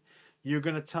story. You're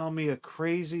gonna tell me a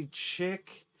crazy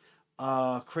chick,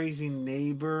 crazy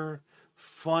neighbor,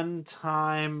 fun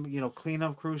time,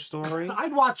 cleanup crew story.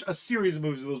 I'd watch a series of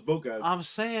movies of those boat guys. I'm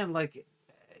saying, like,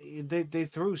 they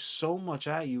threw so much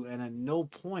at you, and at no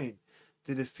point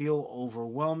did it feel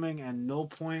overwhelming, and no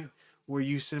point were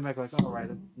you sitting back like, all right,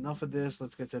 enough of this,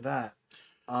 let's get to that.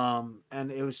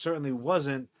 And certainly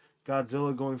wasn't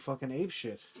Godzilla going fucking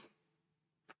apeshit.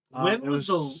 When was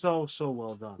so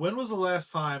well done? When was the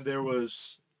last time there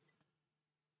was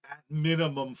at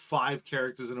minimum 5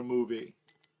 characters in a movie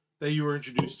that you were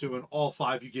introduced to and all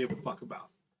 5 you gave a fuck about?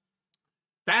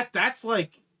 That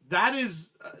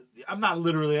is I'm not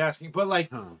literally asking, but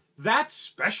like that's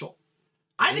special.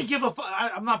 I didn't give a fuck.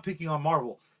 I'm not picking on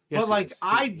Marvel. Yes, but like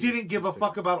I didn't give a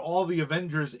fuck about all the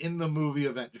Avengers in the movie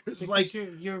Avengers. Because like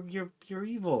you're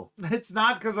evil. It's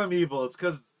not because I'm evil. It's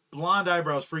because blonde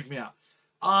eyebrows freak me out.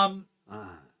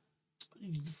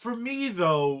 For me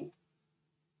though,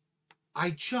 I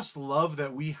just love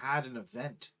that we had an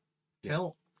event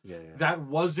film that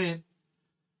wasn't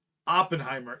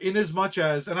Oppenheimer. In as much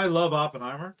as, and I love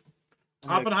Oppenheimer.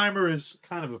 Oppenheimer is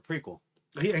kind of a prequel.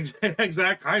 Yeah,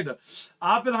 exact kind of.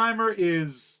 Oppenheimer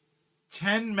is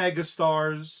 10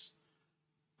 megastars,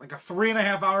 like a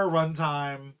 3.5 hour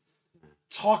runtime,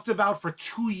 talked about for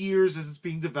 2 years as it's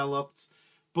being developed.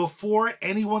 Before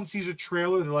anyone sees a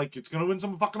trailer, they're like, it's gonna win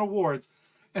some fucking awards.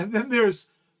 And then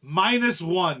there's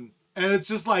 -1, and it's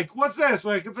just like, what's this?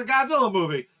 Like, it's a Godzilla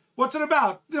movie. What's it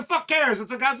about? The fuck cares?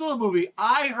 It's a Godzilla movie.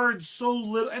 I heard so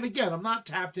little, and again, I'm not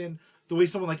tapped in the way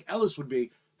someone like Ellis would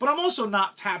be, but I'm also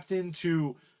not tapped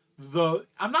into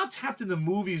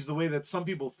movies the way that some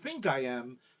people think I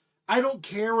am. I don't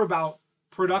care about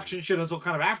production shit until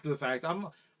kind of after the fact.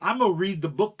 I'm a read the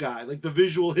book guy, like the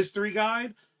visual history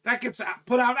guide that gets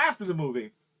put out after the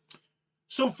movie.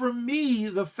 So for me,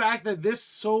 the fact that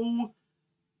the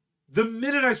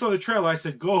minute I saw the trailer, I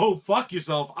said, go fuck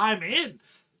yourself. I'm in.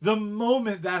 The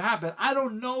moment that happened, I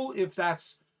don't know if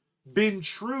that's been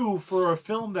true for a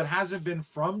film that hasn't been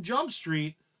from Jump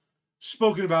Street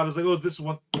spoken about as like, oh, this is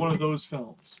one of those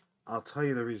films. I'll tell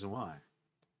you the reason why.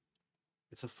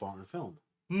 It's a foreign film.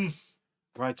 Mm.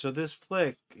 Right, so this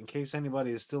flick, in case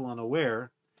anybody is still unaware,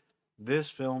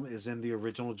 this film is in the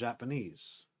original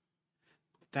Japanese.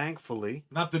 Thankfully.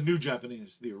 Not the new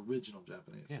Japanese, the original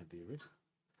Japanese. Yeah, the original.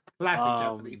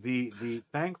 Classic Japanese.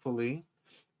 Thankfully,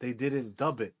 they didn't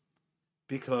dub it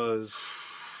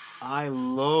because I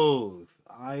loathe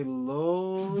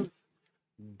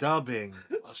dubbing,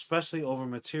 especially over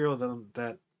material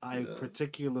that I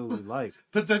particularly like.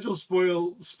 Potential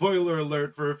spoiler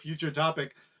alert for a future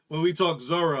topic when we talk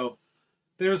Zorro.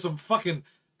 There's some fucking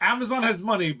Amazon has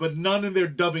money, but none in their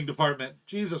dubbing department.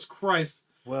 Jesus Christ.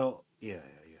 Well, yeah.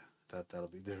 That'll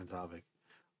be a different topic.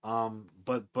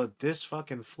 But this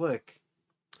fucking flick,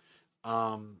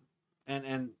 and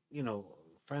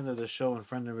friend of the show and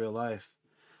friend in real life,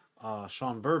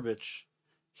 Sean Burbage,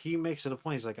 he makes it a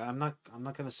point. He's like, I'm not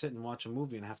gonna sit and watch a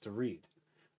movie and have to read.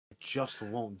 I just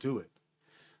won't do it.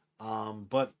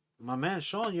 But my man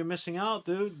Sean, you're missing out,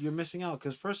 dude. You're missing out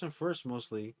because first and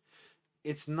mostly,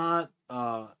 it's not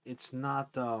a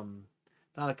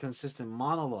consistent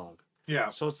monologue. Yeah.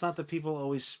 So it's not the people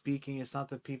always speaking. It's not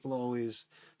the people always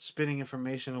spitting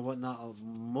information and whatnot.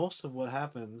 Most of what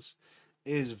happens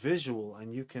is visual,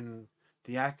 and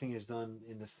the acting is done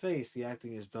in the face. The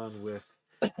acting is done with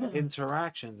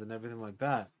interactions and everything like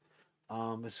that.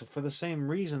 It's for the same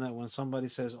reason that when somebody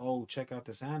says, "Oh, check out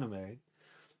this anime,"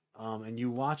 and you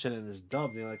watch it and it's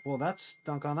dubbed, you're like, well, that's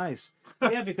dunk on ice.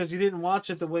 Yeah, because you didn't watch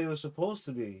it the way it was supposed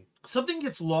to be. Something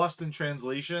gets lost in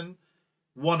translation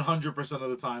 100% of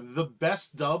the time. The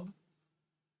best dub,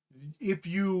 if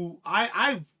you,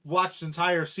 I've watched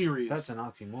entire series. That's an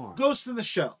oxymoron. Ghost in the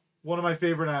Shell, one of my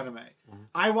favorite anime. Mm-hmm.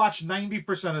 I watched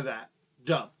 90% of that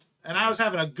dubbed, and I was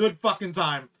having a good fucking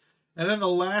time. And then the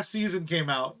last season came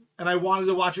out, and I wanted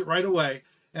to watch it right away,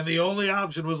 and the only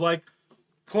option was like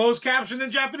closed caption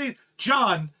in Japanese.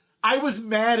 John, I was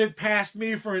mad at past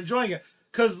me for enjoying it.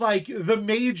 Because, like, the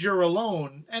Major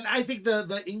alone, and I think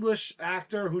the English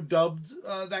actor who dubbed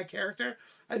that character,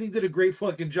 I think did a great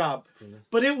fucking job. Mm-hmm.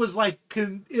 But it was like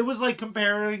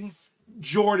comparing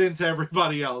Jordan to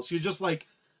everybody else. You're just like,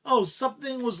 oh,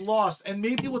 something was lost. And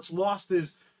maybe what's lost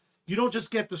is you don't just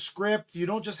get the script. You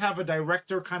don't just have a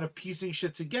director kind of piecing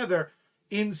shit together.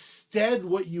 Instead,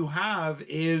 what you have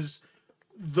is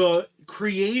the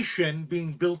creation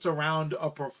being built around a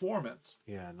performance.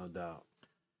 Yeah, no doubt.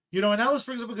 You know, and Ellis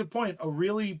brings up a good point. A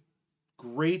really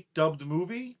great dubbed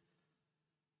movie,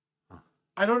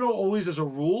 I don't know always as a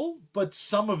rule, but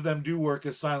some of them do work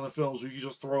as silent films where you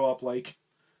just throw up like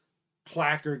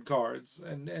placard cards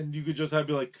and you could just have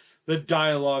like the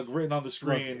dialogue written on the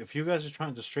screen. Look, if you guys are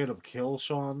trying to straight up kill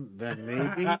Sean, then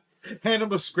maybe hand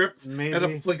him a script maybe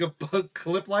and a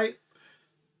clip light.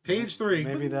 Page 3.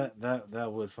 Maybe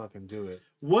that would fucking do it.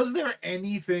 Was there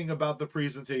anything about the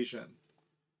presentation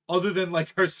other than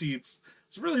like our seats? I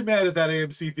was really mad at that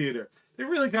AMC theater. They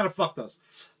really kind of fucked us.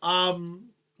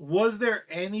 Was there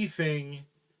anything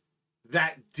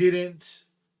that didn't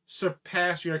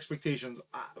surpass your expectations?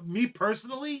 Me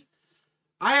personally,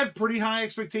 I had pretty high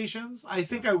expectations. I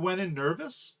think I went in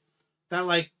nervous that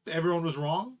like everyone was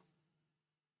wrong.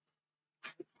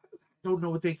 I don't know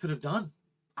what they could have done.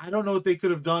 I don't know what they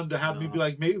could have done to have me be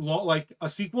like, like a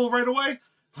sequel right away.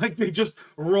 Like they just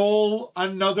roll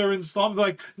another installment.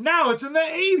 Like now it's in the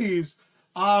 80s.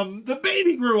 The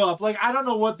baby grew up. Like I don't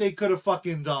know what they could have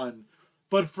fucking done.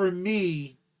 But for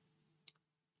me,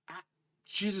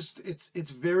 Jesus,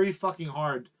 it's very fucking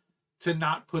hard to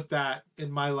not put that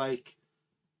in my like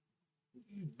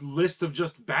list of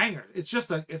just bangers. It's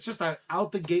just a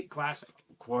out the gate classic.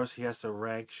 Of course, he has to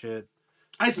rank shit.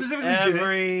 I specifically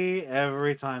did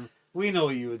every time. We know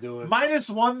what you were doing.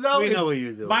 -1 though. We know what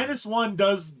you're doing. -1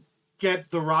 does get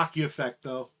the Rocky effect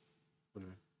though. What do you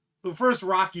mean? The first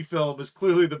Rocky film is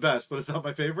clearly the best, but it's not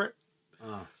my favorite.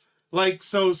 Oh. Like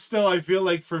so, still, I feel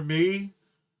like for me,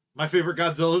 my favorite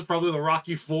Godzilla is probably the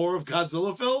Rocky 4 of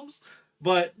Godzilla films.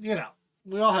 But you know,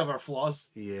 we all have our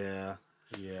flaws. Yeah.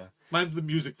 Mine's the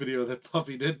music video that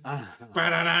Puffy did.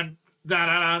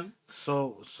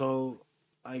 So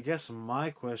I guess my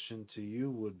question to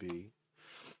you would be,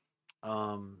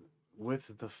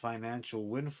 with the financial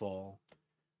windfall,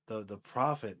 the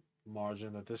profit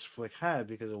margin that this flick had,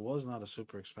 because it was not a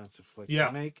super expensive flick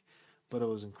to make, but it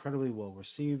was incredibly well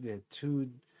received. They had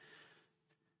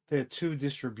two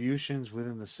distributions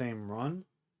within the same run,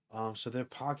 so they're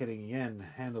pocketing yen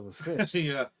hand over fist.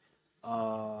 Yeah.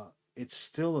 It's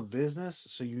still a business,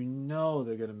 so you know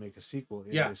they're gonna make a sequel in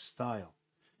this style.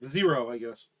 0, I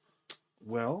guess.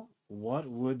 Well, what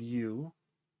would you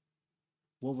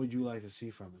like to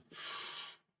see from it?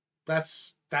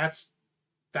 That's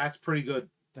pretty good.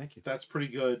 Thank you. That's pretty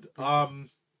good.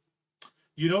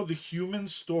 You know, the human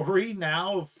story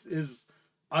now is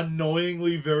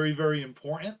annoyingly very, very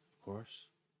important. Of course.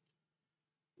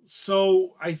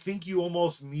 So I think you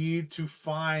almost need to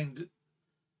find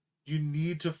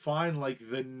like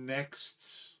the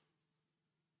next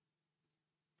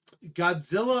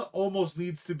Godzilla almost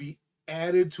needs to be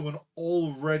added to an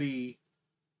already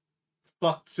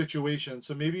fucked situation.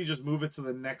 So maybe you just move it to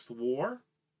the next war.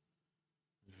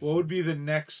 What would be the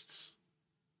next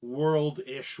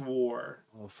world-ish war?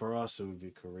 Well, for us, it would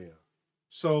be Korea.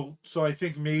 So I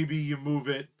think maybe you move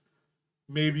it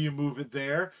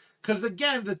there. Because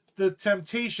again, the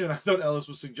temptation, I thought Ellis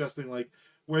was suggesting like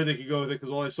where they could go with it,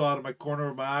 because all I saw out of my corner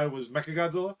of my eye was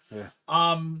Mechagodzilla. Yeah.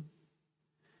 I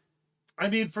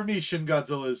mean, for me, Shin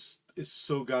Godzilla is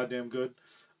so goddamn good.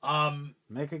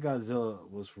 Mechagodzilla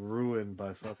was ruined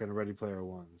by fucking Ready Player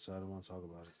One, so I don't want to talk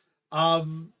about it.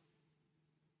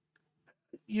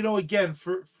 You know, again,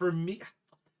 for me,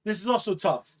 this is also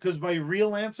tough, because my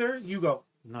real answer, you go.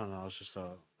 No, it's just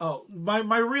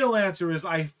my real answer is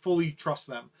I fully trust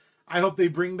them. I hope they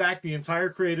bring back the entire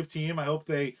creative team. I hope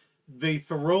they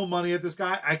throw money at this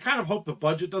guy. I kind of hope the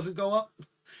budget doesn't go up.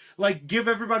 Like, give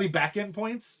everybody back end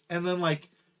points, and then like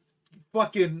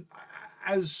fucking,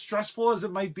 as stressful as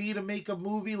it might be to make a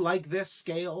movie like this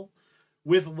scale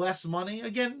with less money,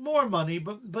 again, more money,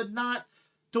 but not,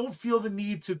 don't feel the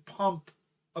need to pump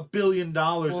 $1 billion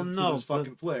Well, into no, this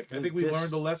fucking flick. I think we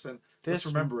learned a lesson. Let's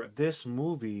remember it. This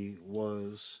movie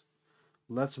was,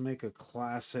 let's make a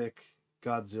classic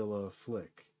Godzilla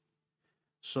flick.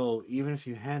 So even if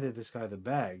you handed this guy the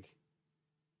bag,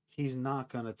 he's not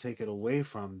gonna take it away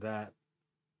from that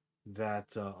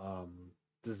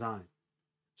design.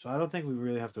 So I don't think we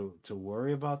really have to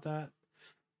worry about that.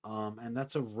 And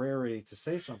that's a rarity to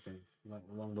say something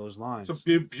along those lines. It's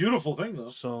a beautiful thing, though.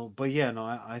 So, but yeah, no,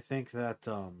 I think that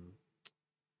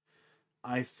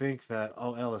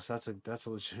oh, Ellis, that's a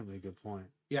legitimately good point.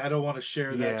 Yeah, I don't want to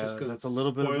share that just because that's it's a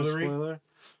little bit spoilery. of a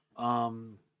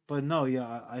spoiler. But no,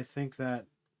 yeah, I think that,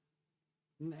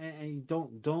 and you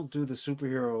don't do the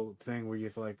superhero thing where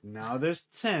you're like, now there's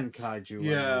 10 kaiju.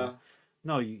 Yeah.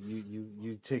 No,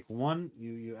 you take one,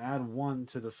 you add one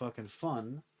to the fucking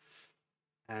fun,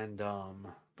 and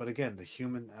but again, the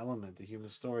human element, the human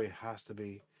story has to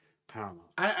be paramount.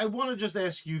 I want to just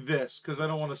ask you this because I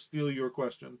don't want to steal your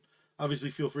question. Obviously,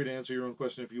 feel free to answer your own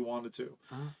question if you wanted to.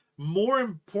 Uh-huh. More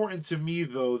important to me,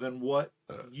 though, than what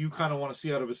you kind of want to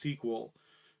see out of a sequel,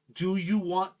 do you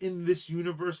want in this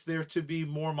universe there to be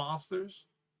more monsters?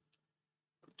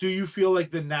 Do you feel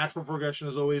like the natural progression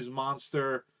is always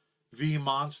monster v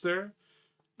monster?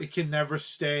 It can never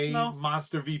stay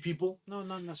monster v people? No,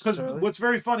 not necessarily. Because what's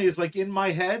very funny is, like, in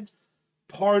my head,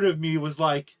 part of me was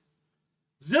like,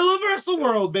 Zilla versus the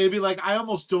world, baby. Like, I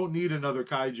almost don't need another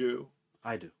kaiju.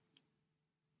 I do.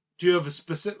 Do you have a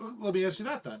specific... Let me ask you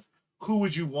that, then. Who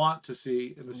would you want to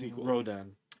see in the sequel?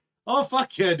 Rodan. Oh,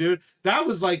 fuck yeah, dude. That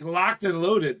was, like, locked and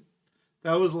loaded.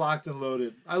 That was locked and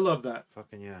loaded. I love that.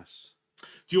 Fucking yes.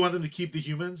 Do you want them to keep the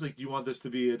humans? Like, do you want this to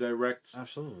be a direct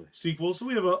Absolutely sequel? So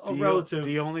we have a relative...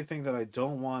 The only thing that I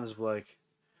don't want is, like,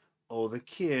 oh, the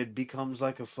kid becomes,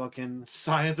 like, a fucking...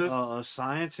 Scientist? A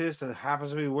scientist that happens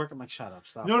to be working... I'm like, shut up,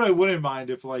 stop. You know what I wouldn't mind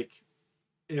if, like,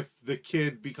 if the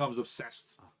kid becomes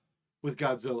obsessed with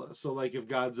Godzilla. So, like, if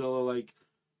Godzilla, like,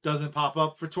 doesn't pop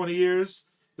up for 20 years...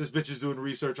 This bitch is doing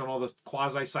research on all the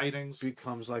quasi-sightings.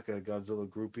 Becomes like a Godzilla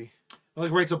groupie.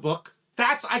 Like, writes a book.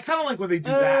 I kind of like when they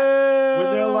do that.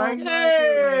 When they're like,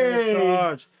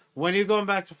 hey! When are you going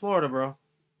back to Florida, bro?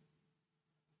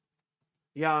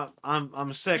 Yeah,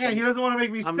 I'm sick. Yeah, he doesn't want to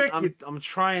make me sick. I'm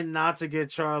trying not to get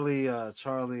Charlie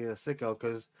sicko,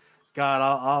 because, God,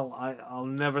 I'll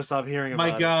never stop hearing about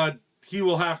it. My God, he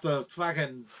will have to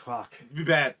fucking... Fuck. Be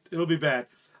bad. It'll be bad.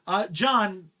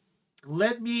 John,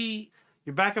 let me...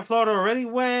 You're back in Florida already?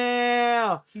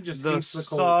 Well, he just the hates the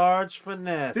cold. Sarge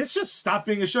Finesse. This just stopped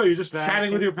being a show. You're just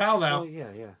chatting with your pal now. Oh, yeah.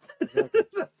 Exactly.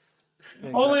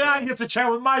 Only I get to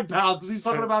chat with my pal because he's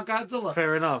talking about Godzilla.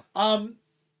 Fair enough.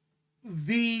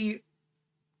 The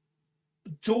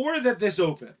door that this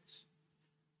opens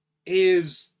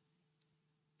is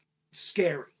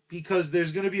scary because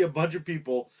there's going to be a bunch of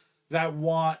people that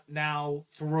want now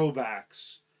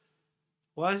throwbacks.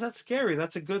 Why is that scary?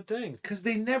 That's a good thing. Because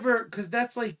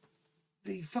that's like,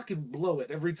 they fucking blow it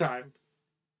every time.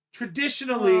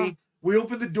 Traditionally, we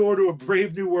open the door to a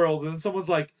brave new world, and then someone's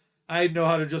like, I know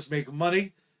how to just make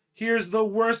money. Here's the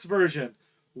worst version.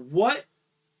 What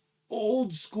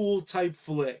old school type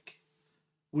flick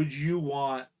would you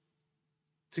want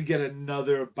to get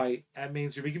another bite at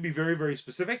mainstream? It can be very, very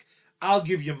specific. I'll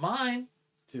give you mine.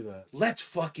 Do that. Let's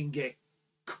fucking get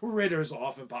Critters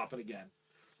off and popping again.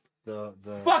 The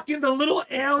fucking the little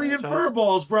alien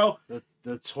furballs, bro.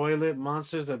 The toilet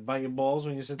monsters that bite your balls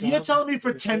when you sit down. You're telling me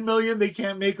for $10 million they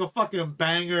can't make a fucking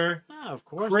banger of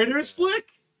course Critters flick?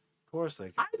 Of course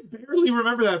they can. I barely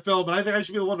remember that film, and I think I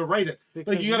should be the one to write it.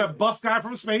 Because like, you got a buff guy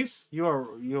from space?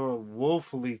 You're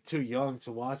woefully too young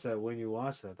to watch that when you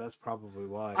watch that. That's probably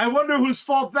why. I wonder whose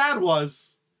fault that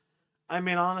was. I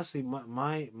mean, honestly,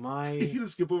 my You gonna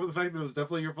skip over the fact that it was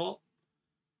definitely your fault?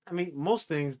 I mean, most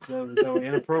things that were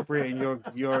inappropriate in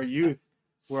your youth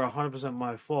were 100%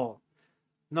 my fault.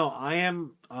 No, I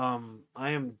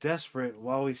am desperate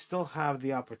while we still have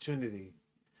the opportunity,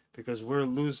 because we're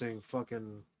losing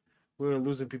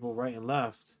people right and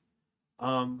left.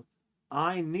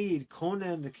 I need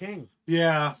Conan the King.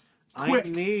 Yeah. Quick. I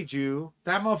need you.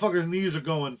 That motherfucker's knees are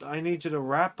going. I need you to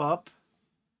wrap up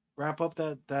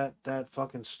that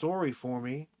fucking story for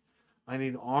me. I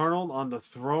need Arnold on the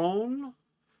throne.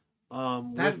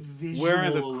 That visual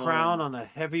wearing the alone. crown on a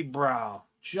heavy brow.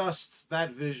 Just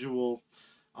that visual.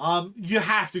 You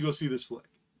have to go see this flick.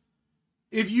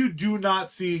 If you do not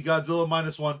see Godzilla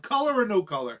 -1, color or no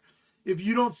color, if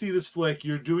you don't see this flick,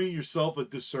 you're doing yourself a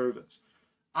disservice.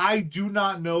 I do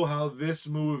not know how this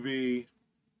movie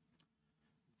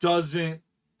doesn't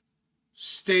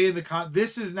stay in the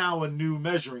this is now a new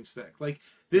measuring stick. Like,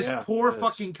 this poor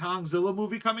fucking Kongzilla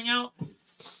movie coming out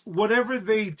whatever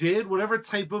they did, whatever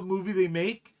type of movie they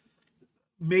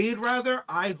made rather,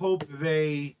 I hope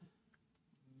they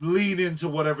lean into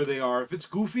whatever they are. If it's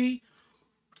goofy,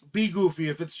 be goofy.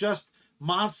 If it's just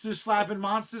monsters slapping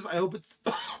monsters, I hope it's.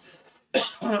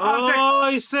 Oh,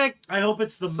 he's sick. I hope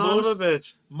it's the Son of a most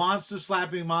bitch. monster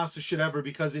slapping monster shit ever,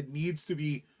 because it needs to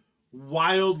be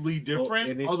wildly different.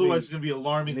 it needs to Otherwise, be- it's going to be It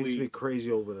alarmingly. needs to be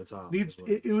crazy over the top.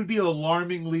 It would be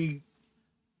alarmingly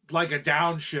like a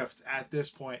downshift at this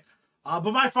point.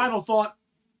 But my final thought: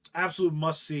 absolute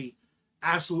must see,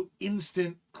 absolute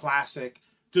instant classic,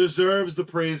 deserves the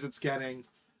praise it's getting.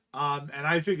 And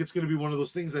I think it's going to be one of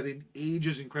those things that it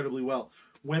ages incredibly well.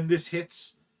 When this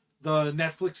hits the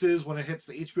Netflixes, when it hits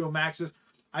the HBO Maxes,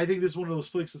 I think this is one of those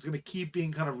flicks that's going to keep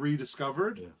being kind of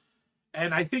rediscovered. Yeah.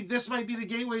 And I think this might be the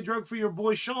gateway drug for your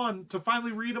boy Sean to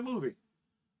finally read a movie.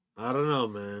 I don't know,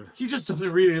 man. He just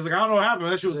doesn't read it. He's like, I don't know what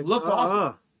happened. That shit looked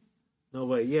awesome. No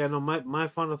way. Yeah, no. My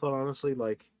final thought, honestly,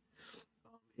 like,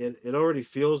 it already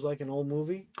feels like an old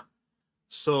movie.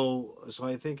 So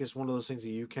I think it's one of those things that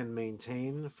you can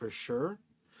maintain for sure.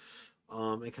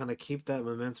 And kind of keep that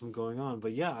momentum going on.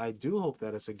 But yeah, I do hope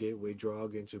that it's a gateway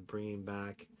drug into bringing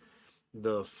back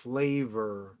the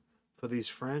flavor for these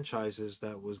franchises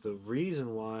that was the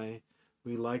reason why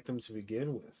we liked them to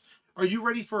begin with. Are you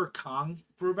ready for a Kong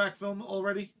throwback film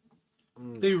already?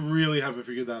 Mm, They really haven't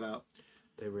figured that out.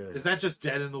 they really Is that just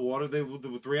dead in the water? They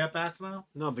with 3 at-bats now?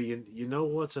 no, but you know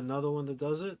what's another one that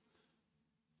does it?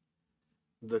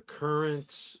 The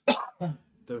current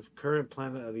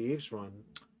Planet of the Apes run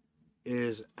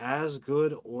is as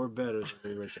good or better than the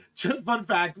original. Just fun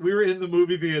fact, we were in the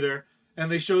movie theater and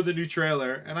they showed the new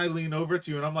trailer, and I lean over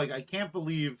to you and I'm like, I can't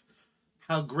believe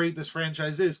how great this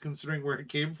franchise is considering where it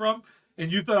came from.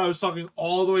 And you thought I was talking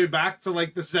all the way back to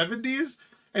like the 70s,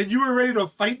 and you were ready to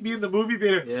fight me in the movie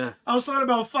theater. Yeah. I was talking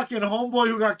about fucking Homeboy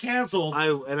who got canceled.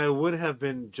 I would have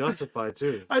been justified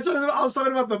too. I was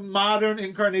talking about the modern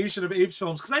incarnation of Apes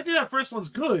films, because I think that first one's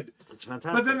good, It's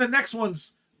fantastic. but then the next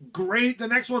one's great. The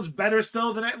next one's better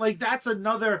still. Like, that's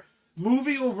another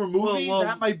movie over movie. Well,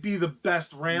 that might be the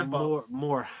best ramp up.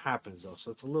 more happens though,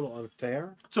 so it's a little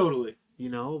unfair, Totally. you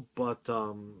know. But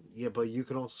yeah, but you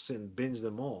can also sit and binge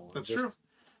them all. That's Just true.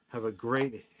 Have a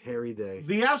great hairy day.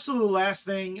 The absolute last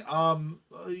thing,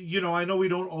 you know, I know we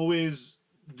don't always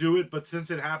do it, but since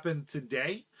it happened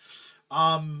today,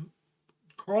 Carl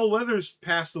Weathers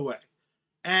passed away.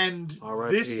 And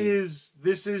R.I.P.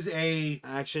 this is a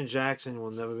Action Jackson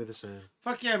will never be the same.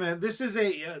 fuck yeah, man. This is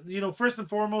a you know, first and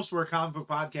foremost, we're a comic book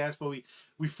podcast, but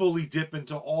we fully dip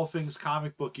into all things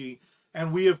comic booky,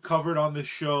 and we have covered on this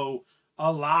show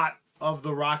a lot of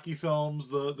the Rocky films,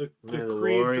 the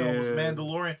Creed films,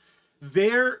 Mandalorian.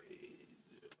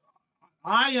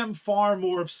 I am far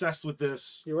more obsessed with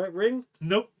this. You right, Ring?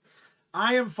 Nope.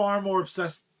 I am far more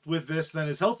obsessed with this than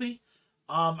is healthy.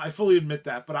 I fully admit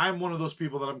that, but I'm one of those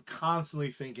people that I'm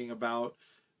constantly thinking about,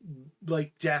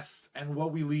 like, death and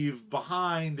what we leave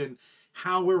behind and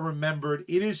how we're remembered.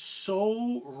 It is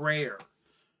so rare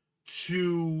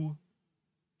to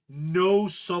know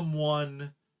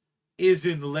someone is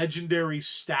in legendary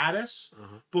status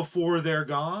before they're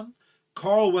gone.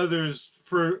 Carl Weathers,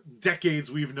 for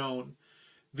decades we've known,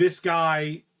 this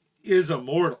guy is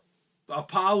immortal.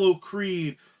 Apollo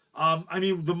Creed, I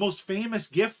mean, the most famous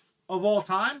gif of all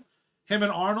time, him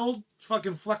and Arnold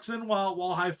fucking flexing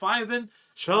while high-fiving.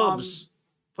 Chubbs.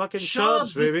 Fucking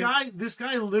Chubbs, baby. This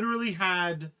guy literally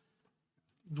had,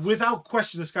 without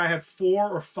question, this guy had 4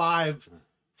 or 5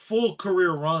 full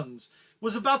career runs.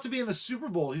 Was about to be in the Super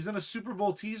Bowl. He's in a Super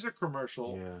Bowl teaser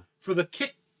commercial for the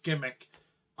kick gimmick.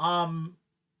 I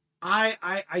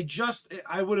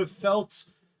would have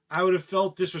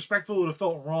felt disrespectful, would have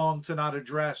felt wrong to not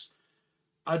address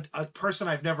a person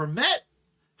I've never met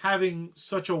having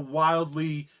such a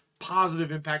wildly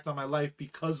positive impact on my life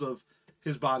because of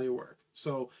his body of work.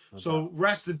 So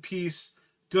rest in peace.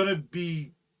 Gonna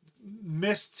be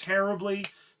missed terribly.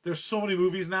 There's so many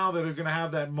movies now that are gonna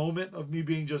have that moment of me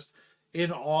being just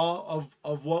in awe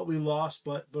of what we lost,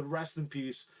 but rest in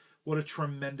peace. What a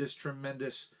tremendous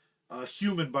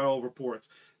human by all reports.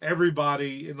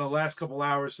 Everybody in the last couple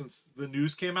hours since the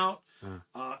news came out,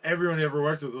 everyone he ever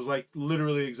worked with was like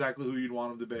literally exactly who you'd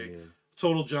want him to be. Yeah.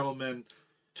 Total gentleman,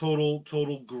 total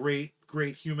great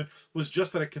human. Was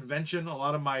just at a convention. A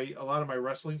lot of my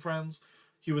wrestling friends.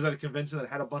 He was at a convention that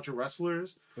had a bunch of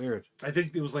wrestlers. Weird. I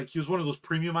think it was like he was one of those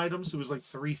premium items. It was like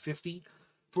 $350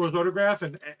 for his autograph,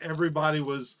 and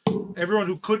everyone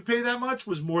who could pay that much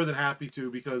was more than happy to,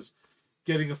 because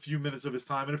getting a few minutes of his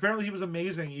time. And apparently he was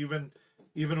amazing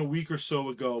even a week or so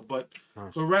ago. But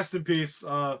rest in peace.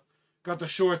 Got the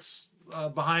shorts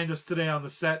behind us today on the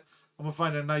set. I'm gonna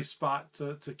find a nice spot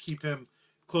to keep him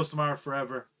close to my heart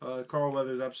forever. Carl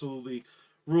Weathers absolutely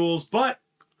rules. But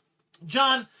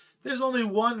John, there's only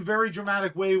one very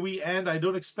dramatic way we end. I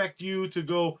don't expect you to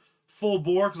go full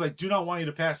bore because I do not want you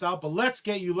to pass out. But let's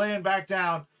get you laying back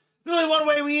down. There's only one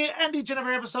way we end each and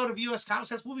every episode of US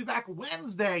Comics. We'll be back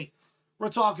Wednesday. We're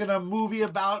talking a movie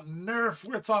about Nerf.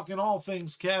 We're talking all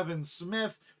things Kevin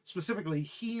Smith, specifically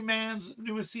He-Man's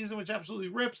newest season, which absolutely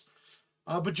rips.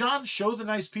 But John, show the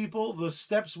nice people the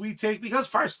steps we take, because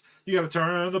first, you got to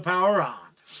turn the power on.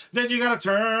 Then you got to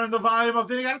turn the volume up.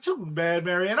 Then you got to tune Bad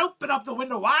Mary and open up the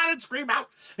window wide and scream out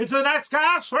into the night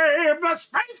sky, swim the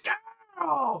space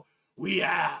girl. We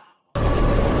out.